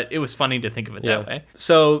wasn't, but it was funny to think of it that way.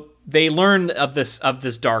 So they learn of this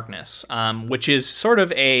darkness, which is sort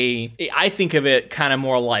of I think of it kind of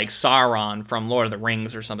more like Sauron from Lord of the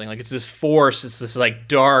Rings or something. Like it's this force, it's this like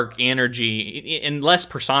dark energy, and less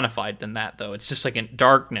personified than that though. It's just like in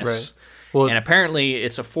darkness. Right. Well, and apparently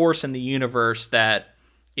it's a force in the universe that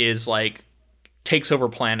is like takes over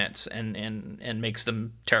planets and makes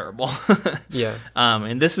them terrible. Yeah.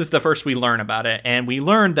 And this is the first we learn about it, and we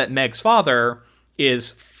learned that Meg's father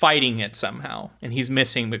is fighting it somehow, and he's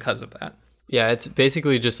missing because of that. Yeah, it's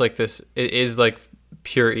basically just like this. It is like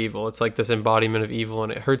pure evil. It's like this embodiment of evil,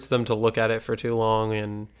 and it hurts them to look at it for too long.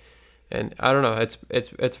 And I don't know.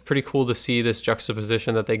 It's pretty cool to see this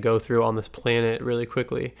juxtaposition that they go through on this planet really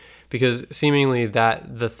quickly, because seemingly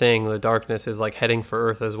that the thing, the darkness, is like heading for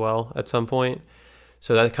Earth as well at some point.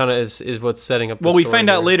 So that kind of is what's setting up. Well, we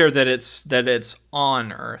find out later that it's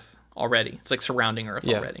on Earth already. It's like surrounding Earth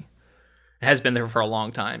already. It has been there for a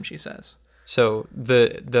long time, she says. So and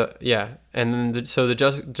then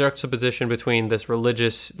the juxtaposition between this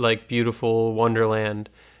religious, like beautiful wonderland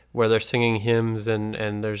where they're singing hymns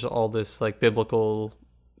and there's all this like biblical,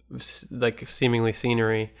 like seemingly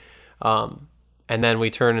scenery, and then we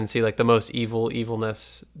turn and see like the most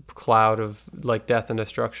evilness cloud of like death and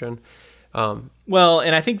destruction. Well,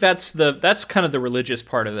 and I think that's kind of the religious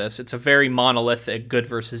part of this. It's a very monolithic good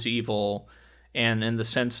versus evil. And in the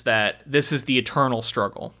sense that this is the eternal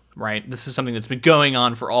struggle, right? This is something that's been going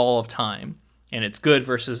on for all of time. And it's good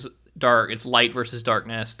versus dark. It's light versus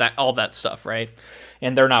darkness, all that stuff, right?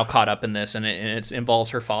 And they're now caught up in this, and it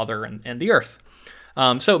involves her father and the earth.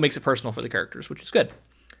 So it makes it personal for the characters, which is good.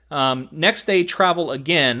 Next, they travel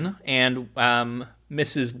again, and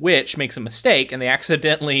Mrs. Witch makes a mistake, and they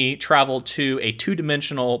accidentally travel to a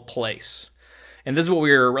two-dimensional place. And this is what we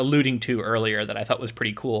were alluding to earlier that I thought was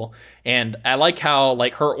pretty cool. And I like how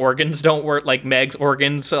like her organs don't work, like Meg's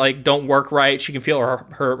organs like don't work right. She can feel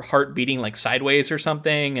her heart beating like sideways or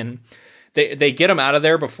something. And they get them out of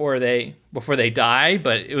there before they die.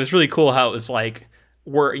 But it was really cool how it was like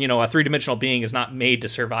a three-dimensional being is not made to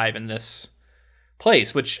survive in this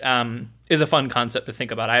place, which is a fun concept to think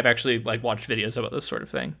about. I've actually like watched videos about this sort of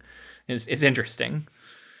thing. It's interesting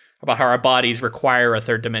about how our bodies require a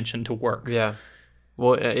third dimension to work. Yeah.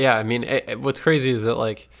 Well, yeah, I mean, what's crazy is that,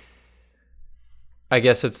 like, I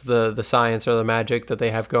guess it's the science or the magic that they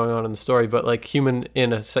have going on in the story, but like human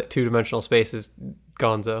in a two-dimensional space is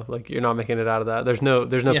gonzo. Like, you're not making it out of that. There's no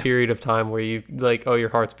period of time where you like, oh, your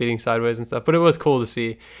heart's beating sideways and stuff. But it was cool to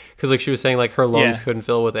see, because like she was saying, like her lungs couldn't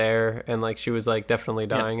fill with air, and like she was like definitely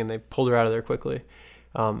dying, and they pulled her out of there quickly.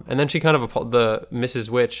 And then she kind of the Mrs.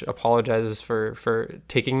 Witch apologizes for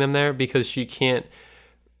taking them there, because she can't.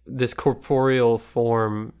 This corporeal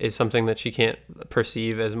form is something that she can't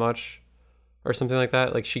perceive as much, or something like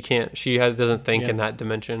that. Like she doesn't think in that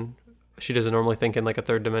dimension. She doesn't normally think in like a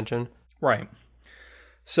third dimension. Right.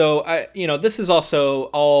 So this is also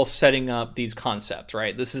all setting up these concepts,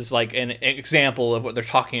 right? This is like an example of what they're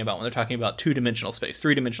talking about when they're talking about 2-dimensional space,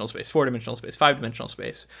 3-dimensional space, 4-dimensional space, 5-dimensional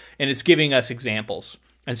space. And it's giving us examples.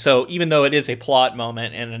 And so even though it is a plot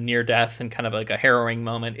moment and a near death and kind of like a harrowing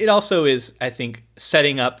moment, it also is, I think,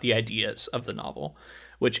 setting up the ideas of the novel,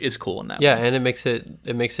 which is cool in that way. Yeah, and it makes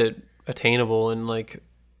it attainable, and like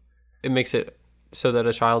it makes it so that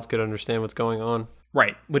a child could understand what's going on.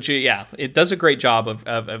 Right, which, yeah, it does a great job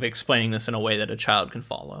of explaining this in a way that a child can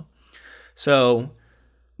follow. So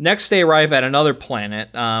next they arrive at another planet,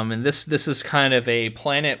 and this is kind of a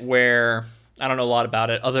planet where I don't know a lot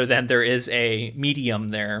about it, other than there is a medium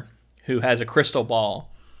there who has a crystal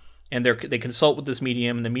ball, and they consult with this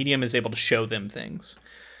medium, and the medium is able to show them things.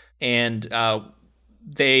 And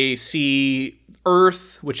they see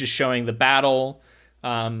Earth, which is showing the battle,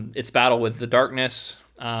 its battle with the darkness.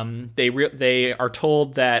 They are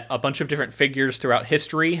told that a bunch of different figures throughout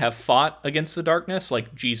history have fought against the darkness,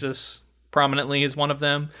 like Jesus prominently is one of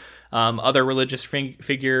them. Other religious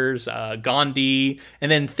figures, Gandhi, and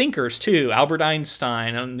then thinkers too, Albert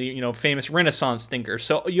Einstein, and the famous Renaissance thinkers.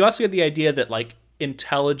 So you also get the idea that like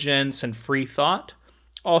intelligence and free thought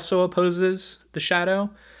also opposes the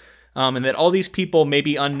shadow, and that all these people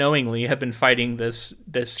maybe unknowingly have been fighting this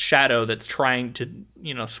shadow that's trying to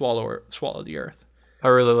swallow the earth. I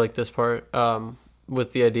really like this part,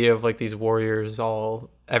 with the idea of like these warriors,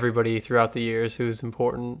 everybody throughout the years who's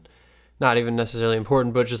important. Not even necessarily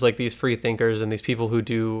important, but just like these free thinkers and these people who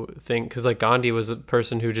do think, because like Gandhi was a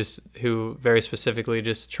person who very specifically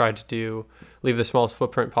just tried to leave the smallest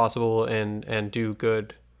footprint possible and do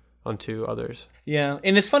good unto others. Yeah,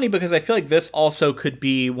 and it's funny because I feel like this also could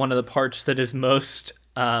be one of the parts that is most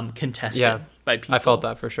contested by people. I felt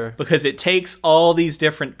that for sure. Because it takes all these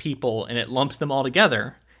different people and it lumps them all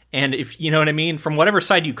together. And if you know what I mean, from whatever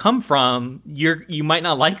side you come from, you might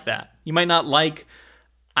not like that. You might not like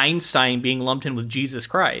Einstein being lumped in with Jesus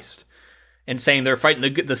Christ and saying they're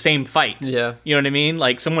fighting the same fight. Yeah. You know what I mean?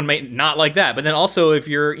 Like someone might not like that. But then also if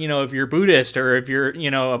you're Buddhist or if you're,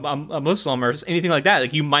 a Muslim or anything like that,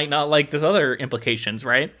 like you might not like this other implications,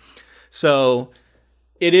 right? So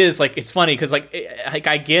it is like, it's funny because like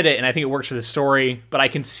I get it and I think it works for the story, but I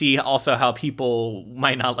can see also how people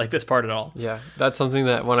might not like this part at all. Yeah. That's something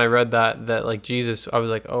that when I read that like Jesus, I was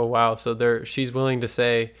like, oh wow. So she's willing to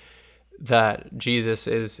say that Jesus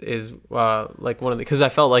is like one of the, because I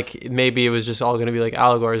felt like maybe it was just all going to be like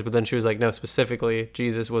allegories, but then she was like, no, specifically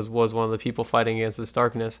Jesus was one of the people fighting against this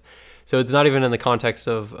darkness. So it's not even in the context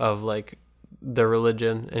of like the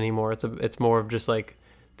religion anymore. It's more of just like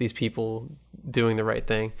these people doing the right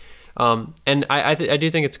thing. And I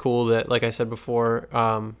do think it's cool that, like I said before,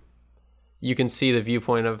 you can see the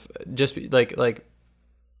viewpoint of just like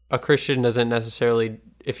a Christian doesn't necessarily,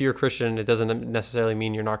 if you're a Christian, it doesn't necessarily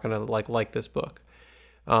mean you're not going to like this book.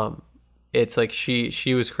 It's like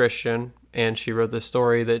she was Christian and she wrote this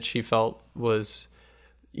story that she felt was,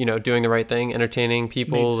 doing the right thing, entertaining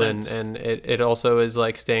people, and it also is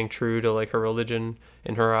like staying true to like her religion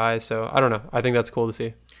in her eyes. So I don't know. I think that's cool to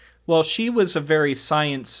see. Well, she was a very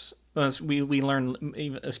science. We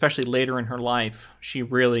learn, especially later in her life, she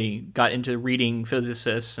really got into reading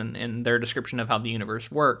physicists and their description of how the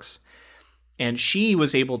universe works. And she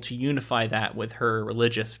was able to unify that with her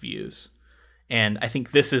religious views. And I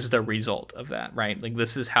think this is the result of that, right? Like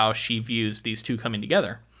this is how she views these two coming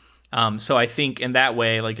together. So I think in that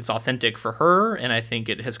way, like it's authentic for her, and I think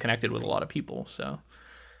it has connected with a lot of people. So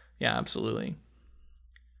yeah, absolutely.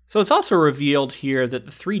 So it's also revealed here that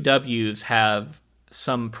the three W's have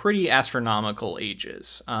some pretty astronomical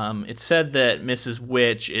ages. It's said that Mrs.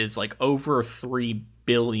 Witch is like over 3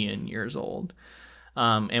 billion years old.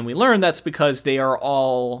 And we learn that's because they are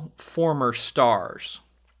all former stars.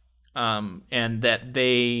 And that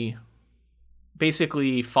they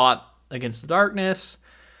basically fought against the darkness.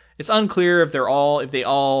 It's unclear if they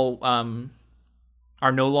all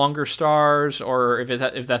are no longer stars, or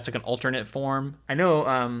if that's like an alternate form. I know,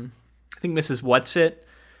 I think Mrs. Whatsit,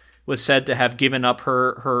 was said to have given up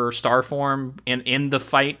her star form in the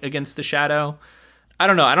fight against the Shadow. I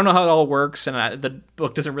don't know how it all works, and the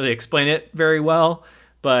book doesn't really explain it very well,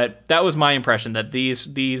 but that was my impression, that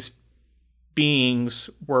these beings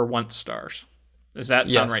were once stars. Does that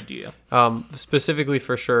sound right to you? Specifically,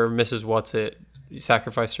 for sure, Mrs. Whatsit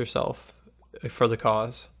sacrificed herself for the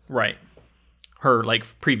cause. Right. Her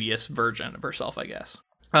previous version of herself, I guess.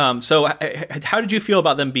 So how did you feel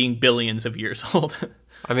about them being billions of years old?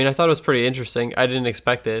 I mean, I thought it was pretty interesting. I didn't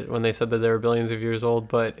expect it when they said that they were billions of years old,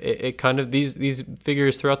 but it kind of, these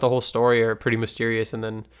figures throughout the whole story are pretty mysterious. And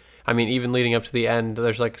then, I mean, even leading up to the end,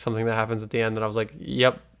 there's something that happens at the end that I was like,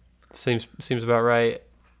 yep, seems about right.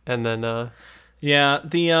 And then, yeah,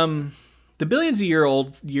 the billions of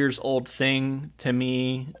years old thing, to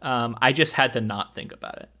me, I just had to not think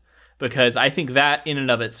about it, because I think that in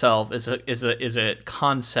and of itself is a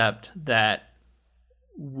concept that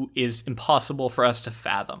is impossible for us to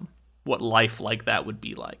fathom what life like that would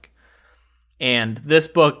be like. And this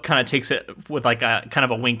book kind of takes it with a kind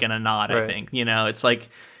of a wink and a nod. Right. I think, it's like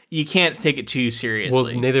you can't take it too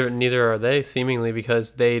seriously. Well, neither are they, seemingly,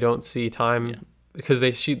 because they don't see time. Yeah. Because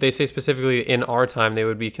they say specifically in our time they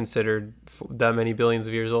would be considered that many billions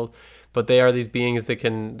of years old, but they are these beings that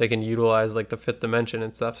can utilize the fifth dimension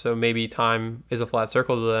and stuff. So maybe time is a flat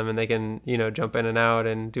circle to them, and they can jump in and out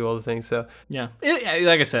and do all the things. So yeah,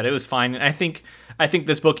 like I said, it was fine. And I think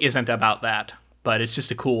this book isn't about that, but it's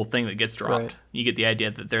just a cool thing that gets dropped. Right. You get the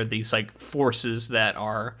idea that they're these forces that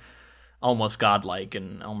are almost godlike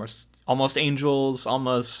and almost angels,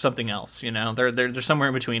 almost something else. They're somewhere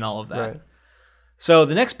in between all of that. Right. So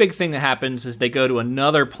the next big thing that happens is they go to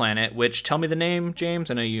another planet, which, tell me the name,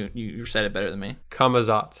 James. I know you said it better than me.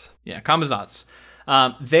 Camazotz. Yeah, Camazotz.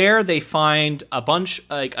 There they find a bunch,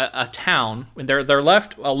 a town, and they're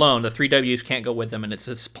left alone. The 3Ws can't go with them, and it's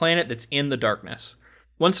this planet that's in the darkness.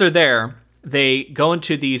 Once they're there, they go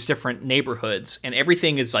into these different neighborhoods, and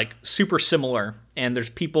everything is super similar. And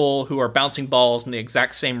there's people who are bouncing balls in the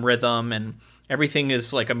exact same rhythm, and everything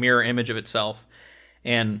is like a mirror image of itself.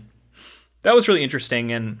 And that was really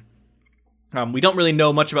interesting, and we don't really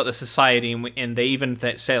know much about the society, and they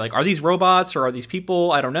even say, are these robots or are these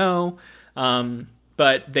people? I don't know.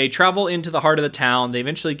 But they travel into the heart of the town. They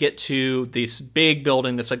eventually get to this big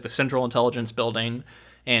building that's the Central Intelligence Building,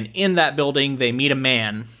 and in that building, they meet a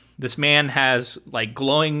man. This man has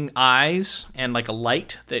glowing eyes and a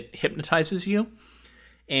light that hypnotizes you,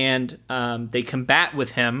 and they combat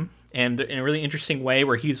with him. And in a really interesting way,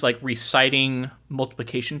 where he's reciting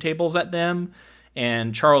multiplication tables at them,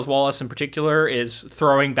 and Charles Wallace in particular is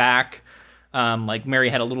throwing back Mary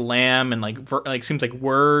Had a Little Lamb, and seems like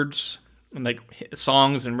words and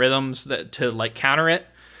songs and rhythms that to counter it.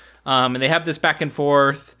 And they have this back and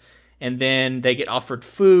forth, and then they get offered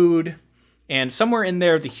food, and somewhere in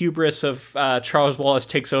there the hubris of Charles Wallace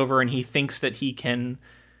takes over, and he thinks that he can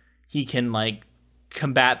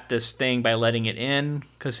combat this thing by letting it in,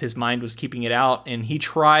 because his mind was keeping it out, and he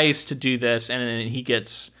tries to do this, and then he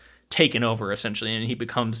gets taken over essentially, and he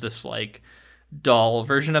becomes this doll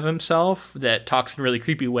version of himself that talks in really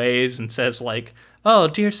creepy ways and says oh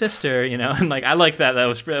dear sister, and I like that. That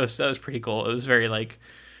was pretty cool. It was very it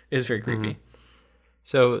was very creepy. Mm-hmm.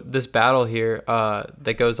 So this battle here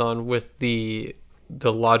that goes on with the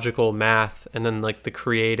logical math and then the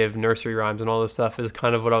creative nursery rhymes and all this stuff is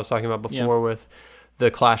kind of what I was talking about before. Yeah. With the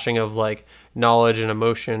clashing of knowledge and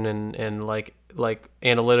emotion and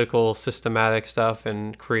analytical systematic stuff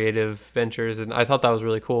and creative ventures. And I thought that was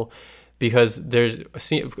really cool, because there's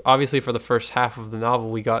obviously for the first half of the novel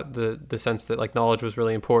we got the sense that knowledge was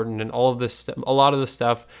really important, and all of this a lot of the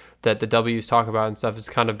stuff that the W's talk about and stuff is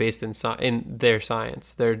kind of based in their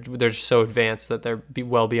science. They're just so advanced that they're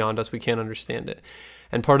well beyond us. We can't understand it.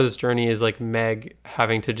 And part of this journey is Meg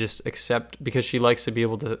having to just accept, because she likes to be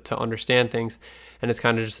able to understand things. And it's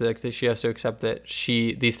kind of just that she has to accept that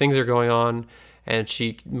these things are going on, and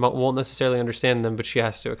she won't necessarily understand them, but she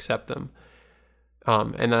has to accept them.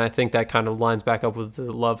 And then I think that kind of lines back up with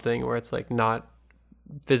the love thing, where it's not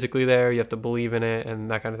physically there, you have to believe in it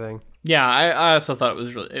and that kind of thing. Yeah, I also thought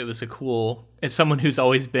it was a cool. As someone who's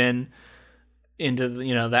always been into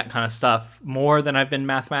that kind of stuff more than I've been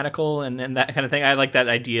mathematical and that kind of thing, I like that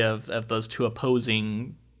idea of those two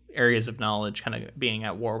opposing areas of knowledge kind of being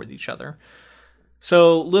at war with each other.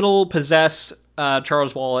 So little possessed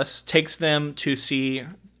Charles Wallace takes them to see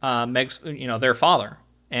Meg's, their father,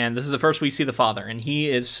 and this is the first we see the father, and he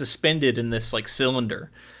is suspended in this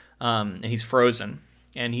cylinder, and he's frozen,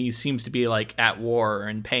 and he seems to be at war or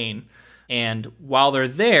in pain. And while they're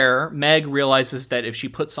there, Meg realizes that if she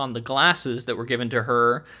puts on the glasses that were given to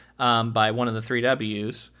her by one of the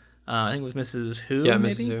 3Ws, I think it was Mrs. Who, Yeah,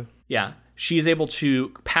 maybe? Mrs. Who. Yeah. She's able to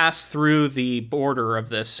pass through the border of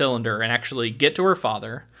this cylinder and actually get to her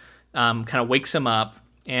father, kind of wakes him up,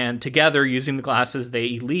 and together, using the glasses,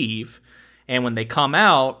 they leave. And when they come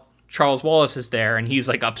out, Charles Wallace is there, and he's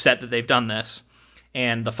like upset that they've done this.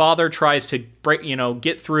 And the father tries to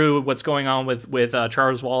get through what's going on with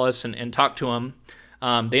Charles Wallace and talk to him.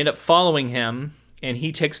 They end up following him, and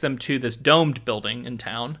he takes them to this domed building in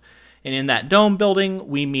town. And in that dome building,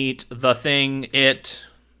 we meet the Thing,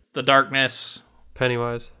 the Darkness,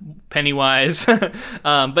 Pennywise.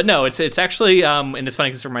 But no, it's actually, and it's funny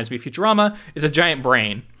because it reminds me of Futurama, is a giant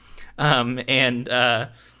brain. And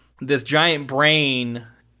this giant brain,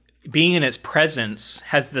 being in its presence,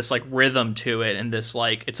 has this like rhythm to it, and this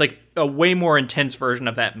like, it's like a way more intense version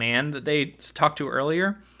of that man that they talked to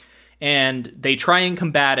earlier. And they try and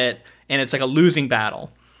combat it, and it's like a losing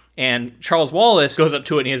battle. And Charles Wallace goes up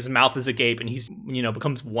to it, and his mouth is agape, and he's,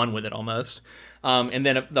 becomes one with it almost. And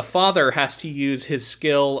then the father has to use his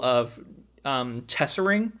skill of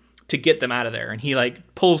tessering to get them out of there. And he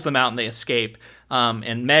like pulls them out, and they escape.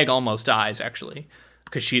 And Meg almost dies, actually,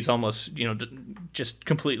 because she's almost, just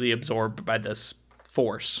completely absorbed by this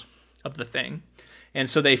force of the Thing. And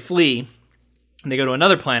so they flee, and they go to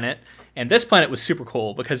another planet. And this planet was super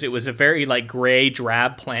cool because it was a very like gray,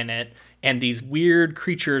 drab planet. And these weird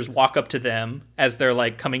creatures walk up to them as they're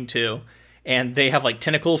like coming to, and they have like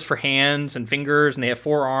tentacles for hands and fingers, and they have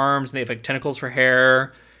 4 arms, and they have like tentacles for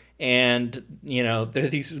hair. And, they're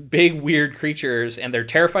these big, weird creatures, and they're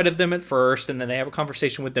terrified of them at first. And then they have a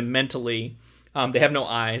conversation with them mentally. They have no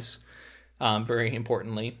eyes, very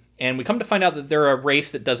importantly. And we come to find out that they're a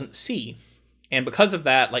race that doesn't see. And because of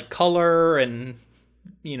that, like color and,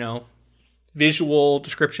 visual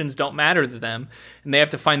descriptions don't matter to them, and they have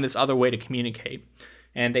to find this other way to communicate.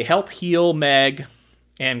 And they help heal Meg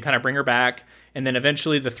and kind of bring her back, and then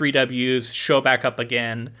eventually the 3Ws show back up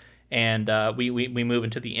again, and we move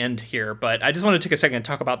into the end here. But I just want to take a second and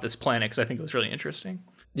talk about this planet because I think it was really interesting.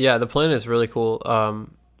 Yeah, the planet is really cool.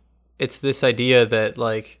 It's this idea that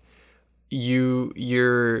like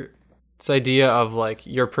this idea of like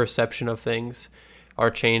your perception of things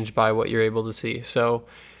are changed by what you're able to see. So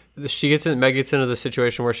Meg gets into the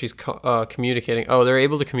situation where she's communicating. Oh, they're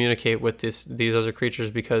able to communicate with these other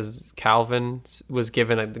creatures because Calvin was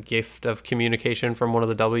given the gift of communication from one of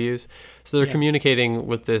the W's. So they're communicating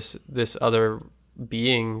with these other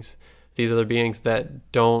beings that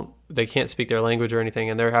they can't speak their language or anything,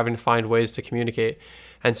 and they're having to find ways to communicate.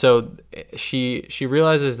 And so she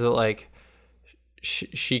realizes that like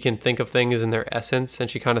she can think of things in their essence, and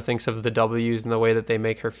she kind of thinks of the W's and the way that they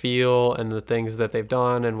make her feel and the things that they've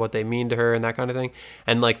done and what they mean to her and that kind of thing.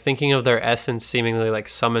 And like thinking of their essence seemingly like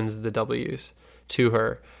summons the W's to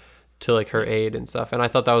her, to like her aid and stuff. And I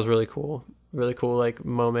thought that was really cool like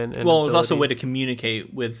moment. And well, it was also a way to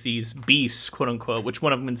communicate with these beasts, quote unquote, which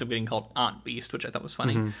one of them ends up getting called Aunt Beast, which I thought was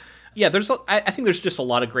funny. Mm-hmm. Yeah, I think there's just a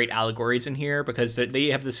lot of great allegories in here because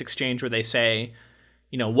they have this exchange where they say,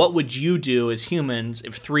 what would you do as humans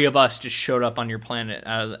if 3 of us just showed up on your planet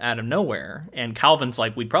out of nowhere? And Calvin's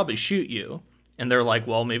like, we'd probably shoot you. And they're like,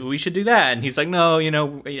 well, maybe we should do that. And he's like, no,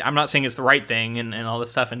 I'm not saying it's the right thing and all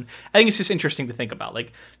this stuff. And I think it's just interesting to think about.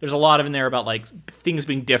 Like, there's a lot of in there about like things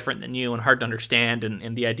being different than you and hard to understand,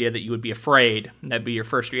 and the idea that you would be afraid. And that'd be your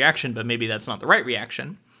first reaction, but maybe that's not the right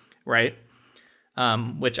reaction, right?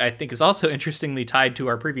 Which I think is also interestingly tied to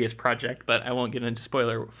our previous project, but I won't get into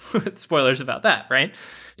spoilers about that, right?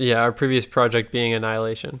 Yeah, our previous project being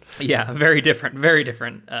Annihilation. Yeah, very different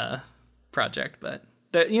project, but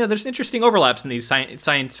there's interesting overlaps in these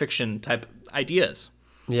science fiction type ideas.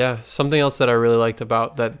 Yeah, something else that I really liked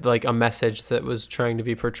about that, like a message that was trying to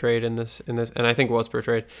be portrayed in this, and I think was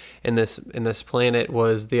portrayed in this planet,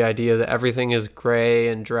 was the idea that everything is gray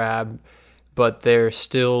and drab, but there's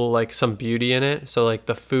still like some beauty in it. So like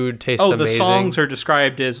the food tastes amazing. The songs are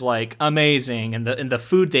described as like amazing, and the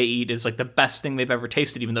food they eat is like the best thing they've ever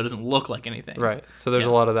tasted, even though it doesn't look like anything. Right. So there's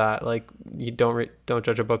a lot of that. Like you don't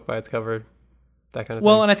judge a book by its cover, that kind of thing.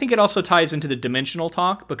 Well, and I think it also ties into the dimensional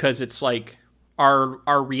talk because it's like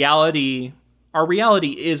our reality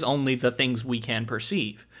is only the things we can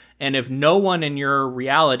perceive. And if no one in your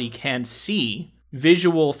reality can see,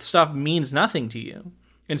 visual stuff means nothing to you.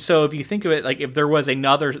 And so if you think of it, like if there was a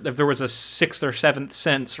 6th or 7th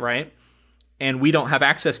sense, right, and we don't have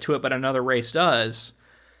access to it, but another race does,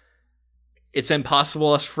 it's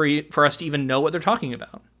impossible for us to even know what they're talking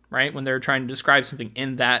about, right, when they're trying to describe something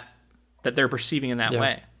in that they're perceiving in that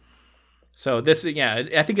way. So this,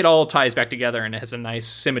 I think it all ties back together, and it has a nice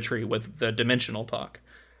symmetry with the dimensional talk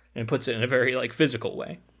and puts it in a very like physical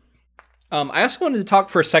way. I also wanted to talk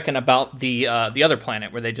for a second about the other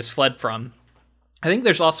planet where they just fled from. I think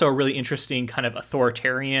there's also a really interesting kind of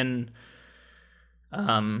authoritarian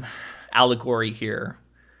allegory here,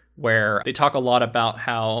 where they talk a lot about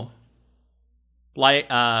how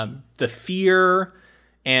the fear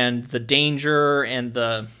and the danger and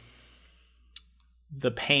the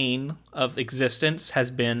pain of existence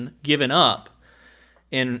has been given up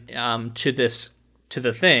to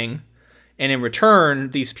the thing, and in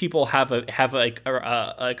return, these people have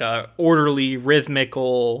a orderly,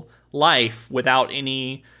 rhythmical life without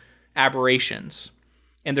any aberrations,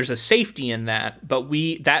 and there's a safety in that. But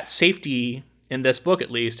that safety in this book,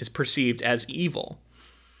 at least, is perceived as evil.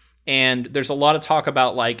 And there's a lot of talk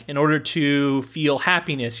about, like, in order to feel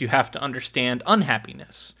happiness, you have to understand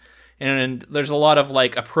unhappiness. And there's a lot of,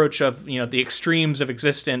 like, approach of, the extremes of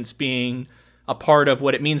existence being a part of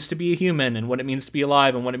what it means to be a human and what it means to be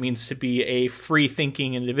alive and what it means to be a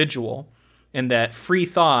free-thinking individual. And that free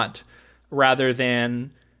thought, rather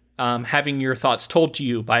than having your thoughts told to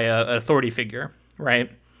you by an authority figure,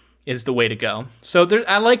 right, is the way to go. So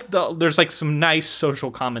there's like some nice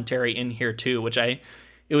social commentary in here too, which it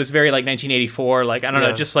was very like 1984, like, I don't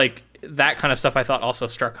know, just like that kind of stuff I thought also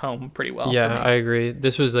struck home pretty well. Yeah, I agree.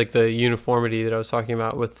 This was like the uniformity that I was talking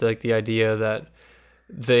about with like the idea that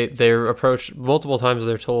they're approached multiple times.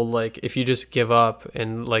 They're told, like, if you just give up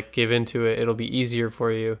and like give into it, it'll be easier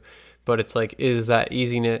for you. But it's like, is that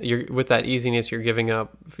easiness? With that easiness, you're giving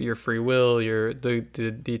up your free will,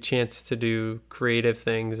 the chance to do creative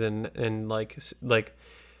things and like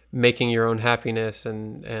making your own happiness.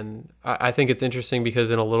 And I think it's interesting because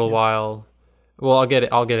in a little while, well, I'll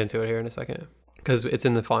get into it here in a second because it's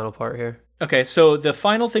in the final part here. Okay, so the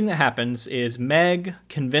final thing that happens is Meg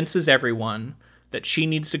convinces everyone that she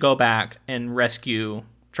needs to go back and rescue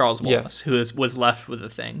Charles Wallace, who was left with the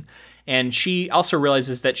thing. And she also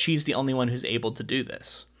realizes that she's the only one who's able to do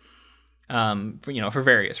this, for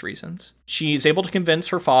various reasons. She's able to convince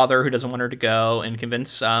her father, who doesn't want her to go, and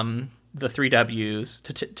convince the three W's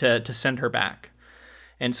to send her back.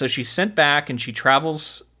 And so she's sent back, and she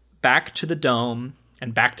travels back to the dome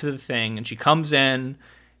and back to the thing, and she comes in,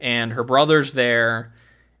 and her brother's there,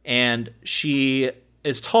 and she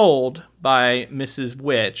is told by Mrs.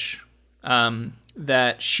 Witch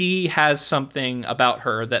that she has something about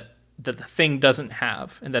her that the thing doesn't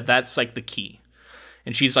have, and that's like the key.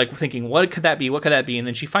 And she's like thinking, what could that be? What could that be? And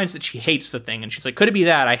then she finds that she hates the thing, and she's like, could it be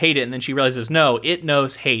that? I hate it. And then she realizes, no, it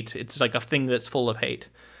knows hate. It's like a thing that's full of hate.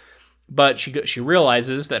 But she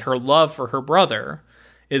realizes that her love for her brother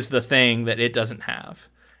is the thing that it doesn't have.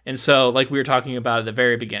 And so, like we were talking about at the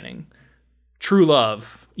very beginning, true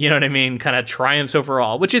love, you know what I mean, kind of triumphs over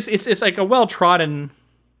all, which is it's like a well-trodden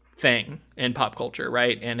thing in pop culture,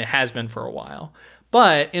 right? And it has been for a while.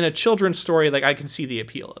 But in a children's story, like, I can see the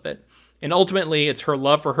appeal of it. And ultimately, it's her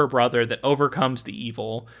love for her brother that overcomes the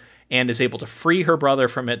evil and is able to free her brother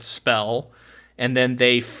from its spell. And then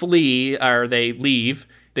they flee, or they leave.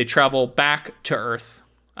 They travel back to Earth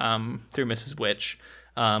through Mrs. Witch,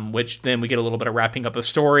 which then we get a little bit of wrapping up a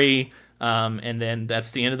story. And then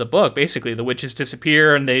that's the end of the book. Basically, the witches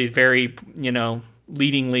disappear, and they very,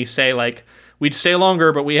 leadingly say, like, we'd stay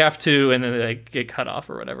longer, but we have to, and then they get cut off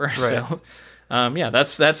or whatever. Right. So...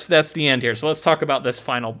 that's the end here. So let's talk about this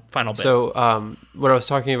final bit. So what I was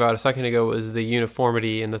talking about a second ago was the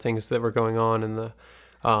uniformity and the things that were going on, and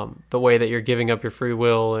the way that you're giving up your free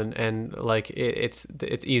will, and like it's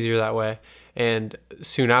easier that way. And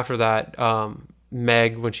soon after that,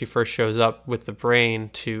 Meg, when she first shows up with the brain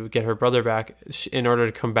to get her brother back, in order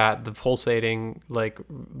to combat the pulsating, like,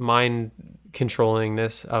 mind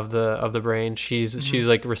controllingness of the brain, she's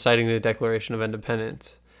like reciting the Declaration of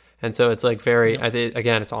Independence. And so it's like very,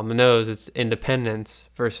 again, it's on the nose. It's independence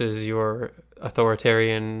versus your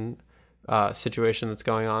authoritarian situation that's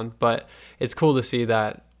going on. But it's cool to see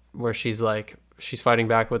that where she's fighting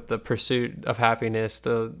back with the pursuit of happiness,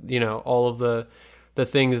 all of the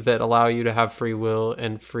things that allow you to have free will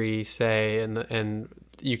and free say, and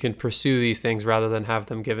you can pursue these things rather than have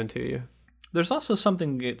them given to you. There's also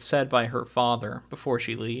something that's said by her father before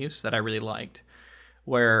she leaves that I really liked,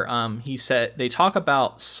 where he said they talk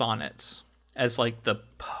about sonnets as like the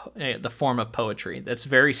form of poetry that's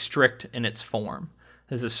very strict in its form.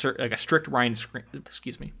 Has a strict rhyme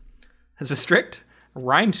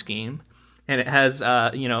scheme, and it has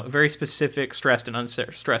very specific stressed and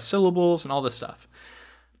unstressed syllables and all this stuff.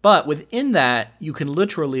 But within that, you can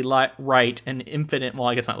literally write an infinite. Well,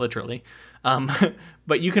 I guess not literally,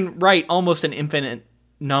 but you can write almost an infinite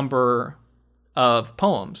number of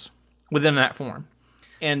poems within that form.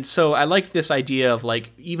 And so I like this idea of,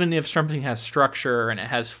 like, even if something has structure and it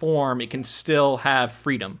has form, it can still have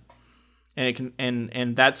freedom. and it can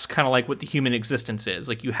and that's kind of like what the human existence is.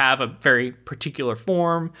 Like you have a very particular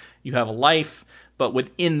form, you have a life, but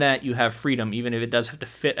within that you have freedom, even if it does have to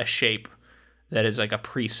fit a shape that is like a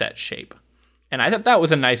preset shape. And I thought that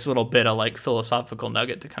was a nice little bit of like philosophical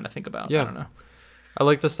nugget to kind of think about. Yeah. I don't know. I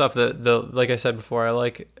like the stuff that like I said before, I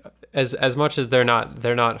like as much as they're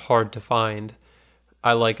not hard to find,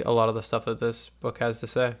 I like a lot of the stuff that this book has to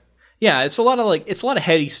say. Yeah, it's a lot of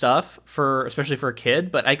heady stuff especially for a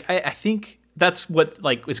kid, but I think that's what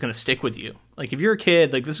like is going to stick with you. Like if you're a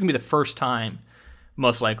kid, like this is going to be the first time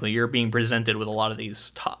most likely you're being presented with a lot of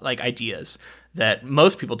these like ideas that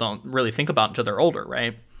most people don't really think about until they're older,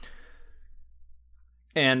 right?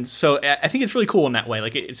 And so I think it's really cool in that way.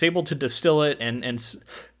 Like it's able to distill it and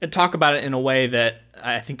talk about it in a way that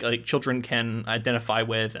I think like children can identify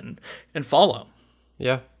with and follow.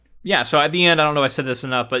 Yeah. Yeah. So at the end, I don't know if I said this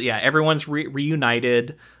enough, but yeah, everyone's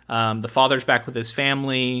reunited. The father's back with his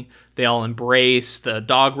family. They all embrace. The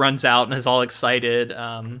dog runs out and is all excited.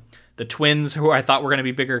 The twins, who I thought were going to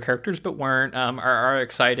be bigger characters but weren't, are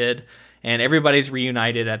excited. And everybody's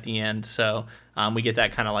reunited at the end. So we get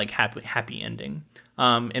that kind of like happy ending.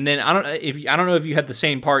 And then I don't know if you had the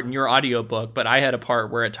same part in your audiobook, but I had a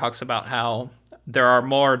part where it talks about how there are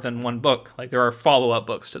more than one book. Like there are follow-up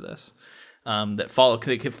books to this that follow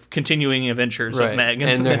continuing adventures of Meg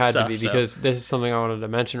and there had stuff, to be because this is something I wanted to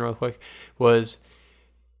mention real quick. Was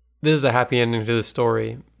this is a happy ending to the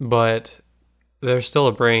story, but there's still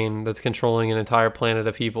a brain that's controlling an entire planet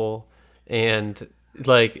of people, and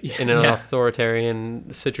like in an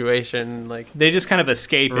authoritarian situation, like they just kind of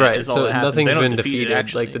escape it. Right, is all so that happens. nothing's been defeat defeated.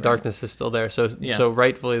 Actually, like the darkness is still there. So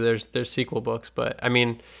rightfully there's sequel books, but I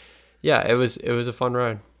mean, yeah, it was a fun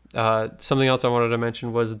ride. Something else I wanted to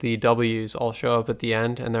mention was the W's all show up at the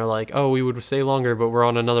end, and they're like, "Oh, we would stay longer, but we're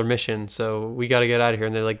on another mission, so we got to get out of here."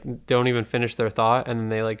 And they like don't even finish their thought, and then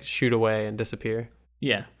they like shoot away and disappear.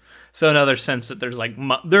 Yeah. So another sense that there's like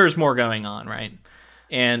there's more going on, right?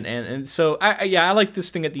 And so I like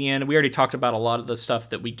this thing at the end. We already talked about a lot of the stuff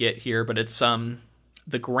that we get here, but it's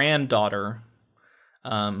the granddaughter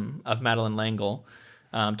of Madeleine L'Engle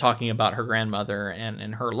talking about her grandmother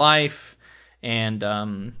and her life,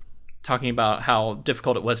 and talking about how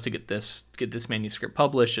difficult it was to get this manuscript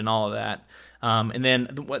published and all of that. And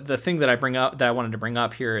then the thing that I wanted to bring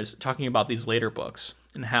up here is talking about these later books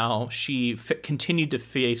and how she continued to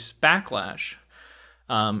face backlash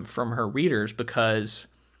from her readers, because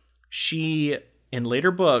she, in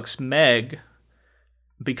later books, Meg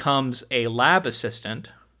becomes a lab assistant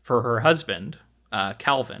for her husband,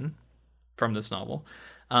 Calvin, from this novel.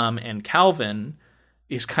 And Calvin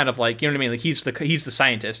is kind of like, you know what I mean? Like he's the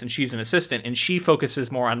scientist and she's an assistant, and she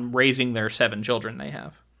focuses more on raising their 7 children they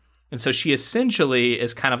have. And so she essentially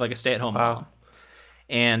is kind of like a stay-at-home mom.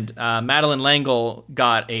 And Madeleine L'Engle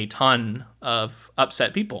got a ton of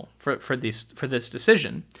upset people for this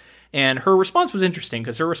decision. And her response was interesting,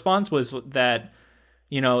 because her response was that,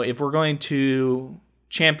 you know, if we're going to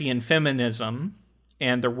champion feminism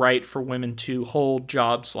and the right for women to hold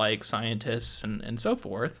jobs like scientists and so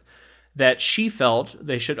forth, that she felt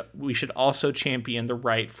we should also champion the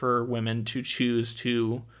right for women to choose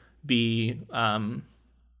to be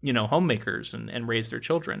homemakers and raise their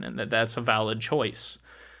children, and that's a valid choice.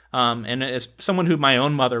 And as someone who, my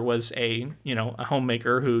own mother was a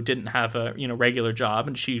homemaker who didn't have a regular job,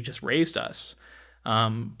 and she just raised us,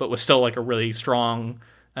 but was still like a really strong,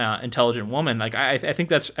 intelligent woman. Like I think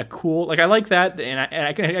that's a cool, like I like that, and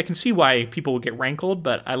I can see why people would get rankled,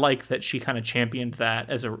 but I like that she kind of championed that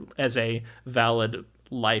as a valid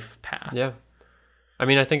life path. Yeah, I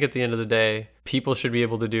mean, I think at the end of the day, people should be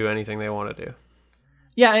able to do anything they want to do.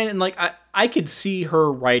 Yeah, and like I could see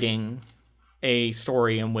her writing a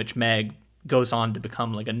story in which Meg goes on to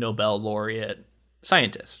become like a Nobel laureate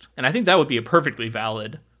scientist. And I think that would be a perfectly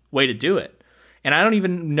valid way to do it. And I don't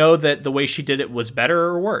even know that the way she did it was better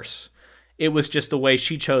or worse. It was just the way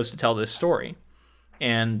she chose to tell this story.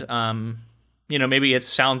 And, maybe it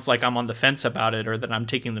sounds like I'm on the fence about it or that I'm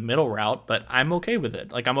taking the middle route, but I'm okay with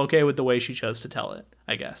it. Like, I'm okay with the way she chose to tell it,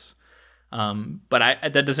 I guess.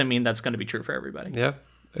 But that doesn't mean that's going to be true for everybody. Yeah,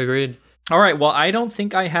 agreed. All right, well, I don't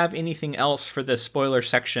think I have anything else for this spoiler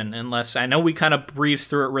section, unless I know we kind of breezed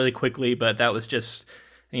through it really quickly, but that was just,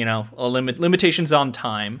 limitations on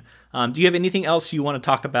time. Do you have anything else you want to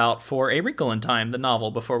talk about for A Wrinkle in Time, the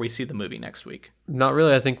novel, before we see the movie next week? Not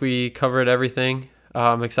really. I think we covered everything.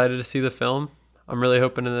 I'm excited to see the film. I'm really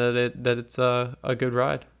hoping that it's a good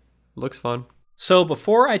ride. Looks fun. So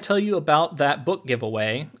before I tell you about that book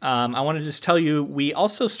giveaway, I want to just tell you we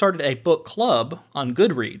also started a book club on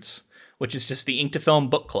Goodreads, which is just the Ink to Film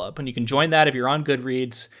book club. And you can join that if you're on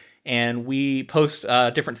Goodreads. and we post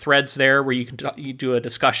different threads there where you do a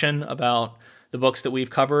discussion about the books that we've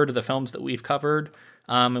covered, the films that we've covered.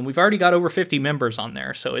 And we've already got over 50 members on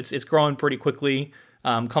there, so it's growing pretty quickly.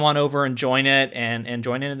 Come on over and join it and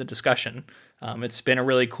join in the discussion. It's been a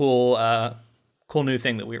really cool new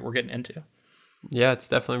thing that we're getting into. Yeah, it's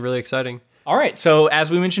definitely really exciting. All right, so as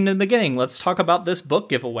we mentioned in the beginning, let's talk about this book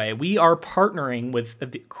giveaway. We are partnering with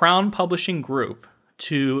the Crown Publishing Group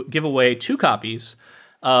to give away 2 copies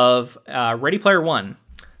of Ready Player One.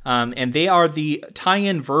 And they are the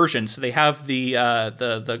tie-in version, so they have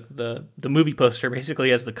the movie poster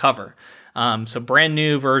basically as the cover. So brand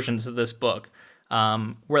new versions of this book.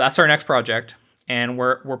 That's our next project, and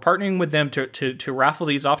we're partnering with them to raffle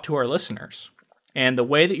these off to our listeners. And the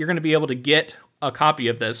way that you're going to be able to get a copy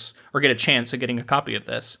of this, or get a chance of getting a copy of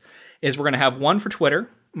this, is we're going to have one for Twitter,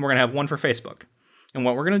 and we're going to have one for Facebook. And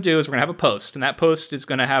what we're going to do is we're going to have a post, and that post is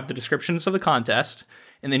going to have the descriptions of the contest.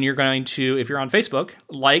 And then you're going to, if you're on Facebook,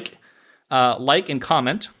 like and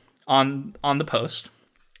comment on the post,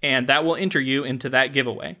 and that will enter you into that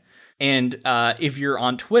giveaway. And if you're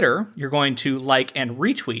on Twitter, you're going to like and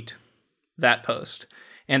retweet that post,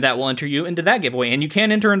 and that will enter you into that giveaway. And you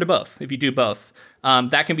can enter into both if you do both.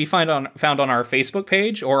 That can be found on our Facebook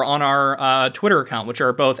page or on our Twitter account, which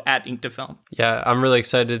are both at Ink2Film. Yeah, I'm really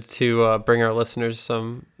excited to bring our listeners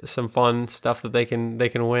some fun stuff that they can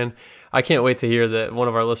win. I can't wait to hear that one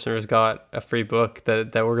of our listeners got a free book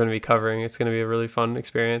that we're going to be covering. It's going to be a really fun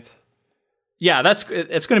experience. Yeah,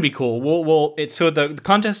 it's going to be cool. So the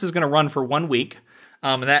contest is going to run for 1 week,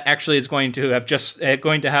 and that actually is going to have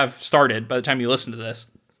started by the time you listen to this.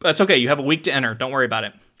 But that's okay. You have a week to enter. Don't worry about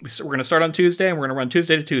it. We're going to start on Tuesday, and we're going to run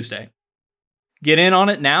Tuesday to Tuesday. Get in on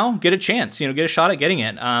it now. Get a chance. Get a shot at getting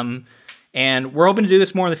it. And we're hoping to do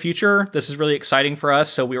this more in the future. This is really exciting for us.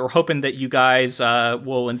 So we were hoping that you guys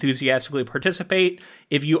will enthusiastically participate.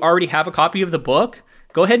 If you already have a copy of the book,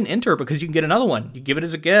 go ahead and enter, because you can get another one. You give it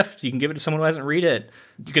as a gift. You can give it to someone who hasn't read it.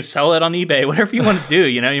 You can sell it on eBay, whatever you want to do.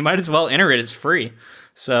 You might as well enter it. It's free.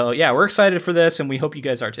 So yeah, we're excited for this, and we hope you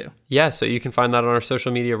guys are too. Yeah, so you can find that on our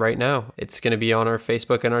social media right now. It's going to be on our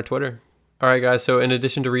Facebook and our Twitter. All right, guys. So in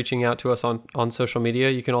addition to reaching out to us on social media,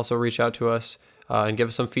 you can also reach out to us and give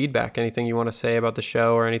us some feedback. Anything you want to say about the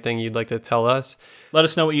show or anything you'd like to tell us. Let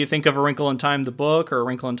us know what you think of A Wrinkle in Time, the book, or A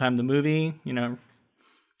Wrinkle in Time, the movie. That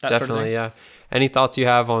Definitely, sort of thing. Yeah. Any thoughts you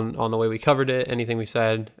have on the way we covered it, anything we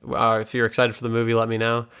said. If you're excited for the movie, let me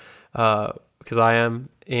know, because I am.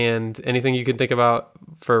 And anything you can think about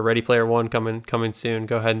for Ready Player One coming soon,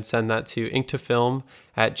 go ahead and send that to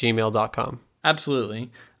ink2film@gmail.com.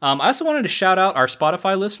 Absolutely. I also wanted to shout out our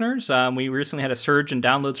Spotify listeners. We recently had a surge in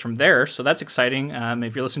downloads from there, so that's exciting.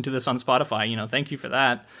 If you're listening to this on Spotify, thank you for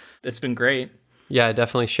that. It's been great. Yeah,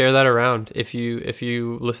 definitely share that around. If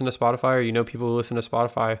you listen to Spotify, or people who listen to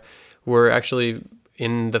Spotify, we're actually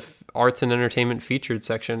in the arts and entertainment featured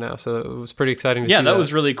section now, so it was pretty exciting to see. Yeah, that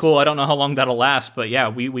was really cool. I don't know how long that'll last, but yeah,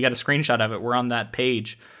 we got a screenshot of it. We're on that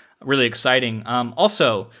page. Really exciting.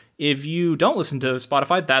 Also, if you don't listen to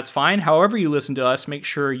Spotify, that's fine. However you listen to us, make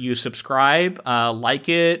sure you subscribe, like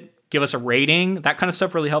it, give us a rating. That kind of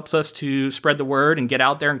stuff really helps us to spread the word and get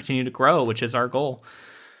out there and continue to grow, which is our goal.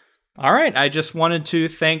 All right, I just wanted to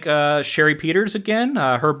thank Sherry Peters again.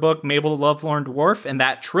 Her book, Mabel the Lovelorn Dwarf, and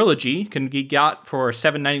that trilogy can be got for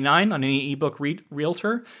 $7.99 on any ebook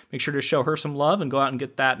realtor. Make sure to show her some love and go out and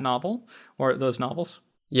get that novel, or those novels.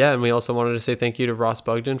 Yeah, and we also wanted to say thank you to Ross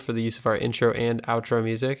Bugden for the use of our intro and outro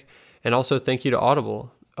music. And also thank you to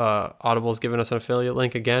Audible. Audible's given us an affiliate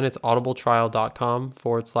link again. It's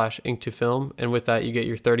audibletrial.com/ink2film. And with that, you get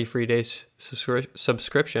your 30 free days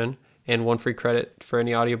subscription and 1 free credit for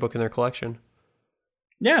any audiobook in their collection.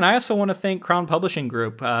 Yeah, and I also want to thank Crown Publishing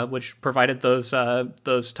Group, which provided those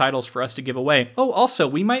titles for us to give away. Oh, also,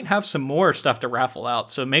 we might have some more stuff to raffle out,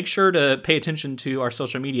 so make sure to pay attention to our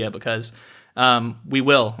social media, because we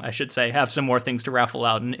will, I should say, have some more things to raffle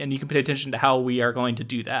out, and you can pay attention to how we are going to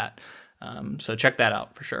do that. So check that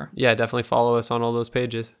out for sure. Yeah, definitely follow us on all those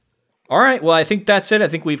pages. All right, well, I think that's it. I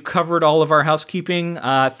think we've covered all of our housekeeping.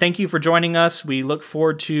 Thank you for joining us. We look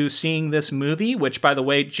forward to seeing this movie, which, by the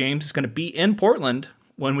way, James is going to be in Portland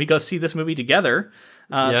when we go see this movie together.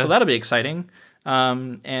 So that'll be exciting.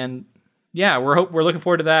 And yeah, we're looking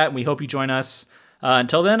forward to that, and we hope you join us.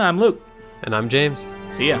 Until then, I'm Luke. And I'm James.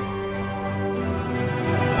 See ya.